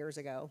had 4 years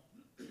ago.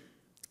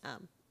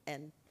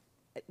 And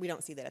we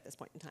don't see that at this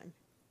point in time.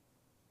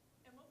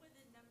 And what would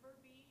the number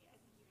be? I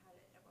think you had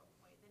it at one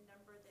point, the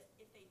number that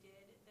if they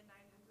did the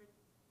 $900 to the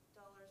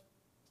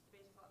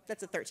basic allotment.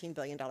 That's a $13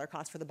 billion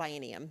cost for the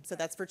biennium, so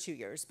that's for 2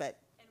 years,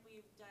 but And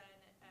we've done,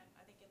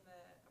 I think in the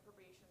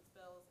appropriations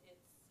bills,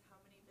 it's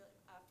how many billion,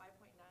 5.9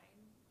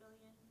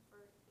 billion for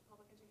the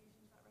public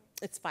education, is that right?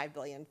 it's $5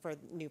 billion for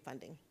new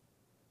funding.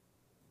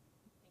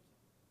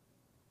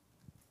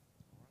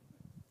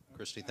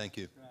 Christy, thank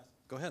you. Can I ask-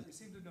 Go ahead. You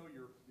seem to know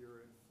your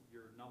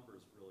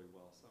numbers really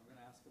well, so I'm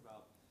gonna ask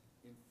about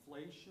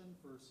inflation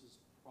versus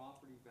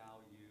property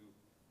value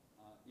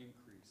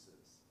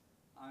increases.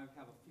 I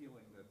have a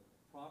feeling that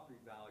property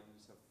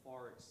values have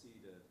far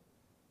exceeded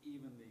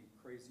even the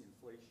crazy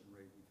inflation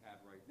rate we've had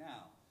right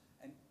now.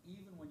 And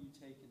even when you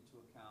take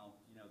into account,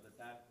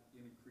 that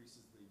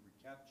increases the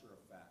recapture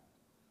effect,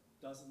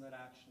 doesn't that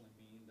actually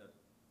mean that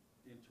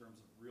in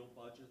terms of real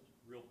budget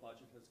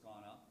has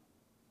gone up?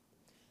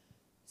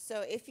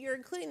 So if you're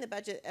including the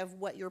budget of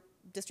what your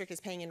district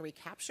is paying in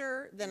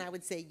recapture, then I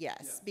would say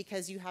yes, Yeah.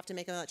 because you have to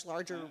make a much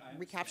larger I understand,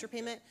 recapture yeah.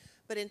 payment.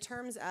 But in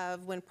terms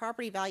of when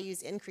property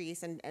values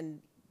increase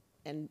and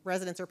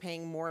residents are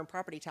paying more in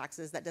property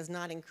taxes, that does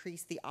not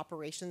increase the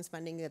operations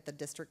funding that the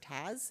district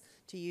has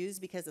to use,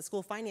 because the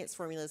school finance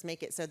formulas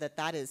make it so that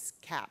that is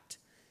capped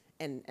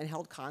and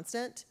held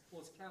constant.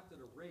 Well, it's capped at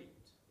a rate.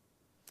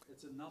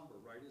 It's a number,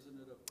 right? Isn't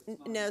it it's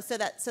not No, an so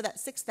that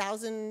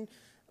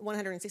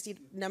 6,160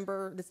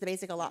 number, that's the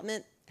basic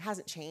allotment,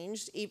 hasn't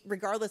changed,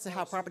 regardless of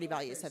how property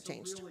values have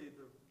changed. So really,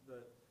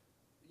 but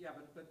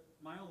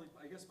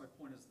I guess my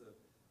point is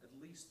at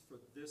least for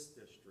this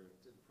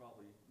district and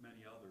probably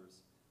many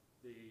others,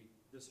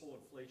 this whole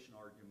inflation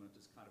argument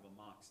is kind of a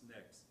mox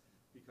nix,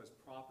 because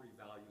property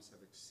values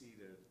have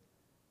exceeded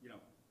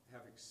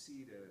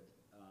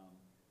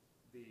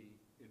the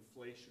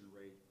inflation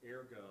rate,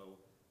 ergo,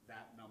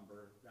 that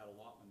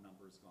allotment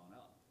number has gone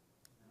up.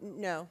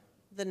 No,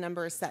 the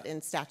number is set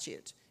in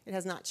statute. It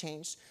has not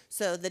changed.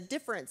 So the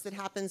difference that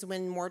happens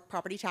when more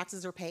property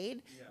taxes are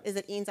paid Yeah. is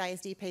that Eanes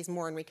ISD pays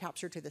more in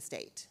recapture to the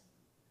state.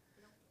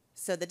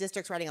 So the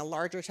district's writing a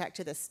larger check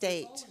to the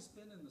state. It's always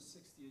been in the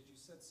 60, as you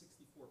said,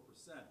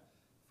 64%.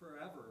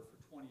 Forever, for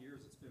 20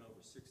 years, it's been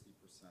over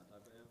 60%.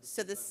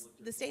 So the It's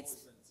always state's,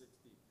 been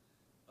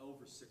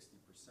over 60%.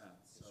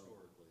 So,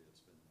 historically,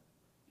 it's been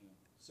that.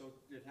 So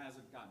it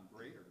hasn't gotten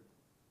greater.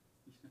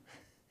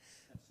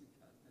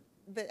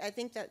 but I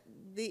think that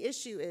the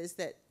issue is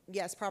that,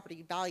 yes,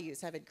 property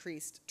values have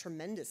increased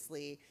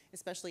tremendously,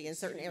 especially in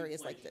certain Exceeding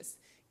areas like inflation. this.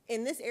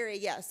 In this area,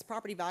 yes,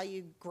 property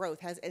value growth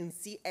has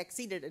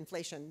exceeded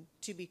inflation,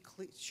 to be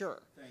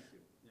sure. Thank you.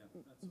 Yeah,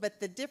 that's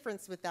But the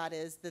difference with that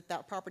is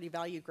that property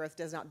value growth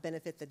does not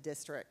benefit the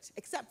district,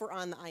 except for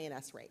on the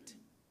INS rate.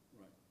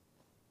 right.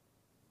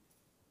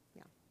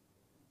 Yeah.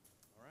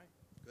 All right,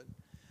 good.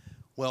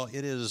 Well,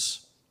 it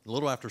is a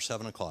little after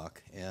 7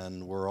 o'clock,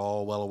 and we're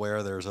all well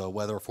aware there's a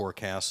weather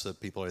forecast that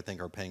people, I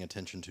think, are paying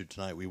attention to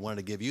tonight. We wanted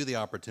to give you the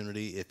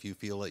opportunity, if you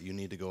feel that you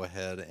need to go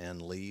ahead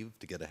and leave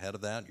to get ahead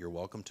of that, you're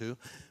welcome to.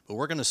 But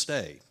we're going to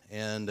stay,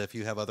 and if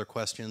you have other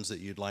questions that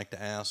you'd like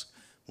to ask,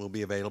 we'll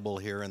be available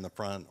here in the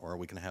front, or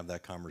we can have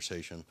that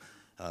conversation.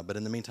 But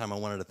in the meantime, I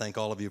wanted to thank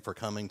all of you for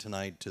coming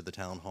tonight to the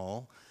town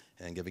hall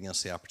and giving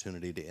us the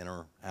opportunity to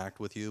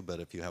interact with you. But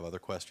if you have other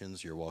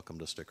questions, you're welcome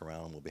to stick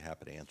around, and we'll be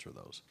happy to answer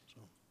those.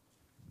 So.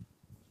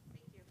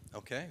 Thank you.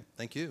 Okay,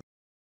 thank you.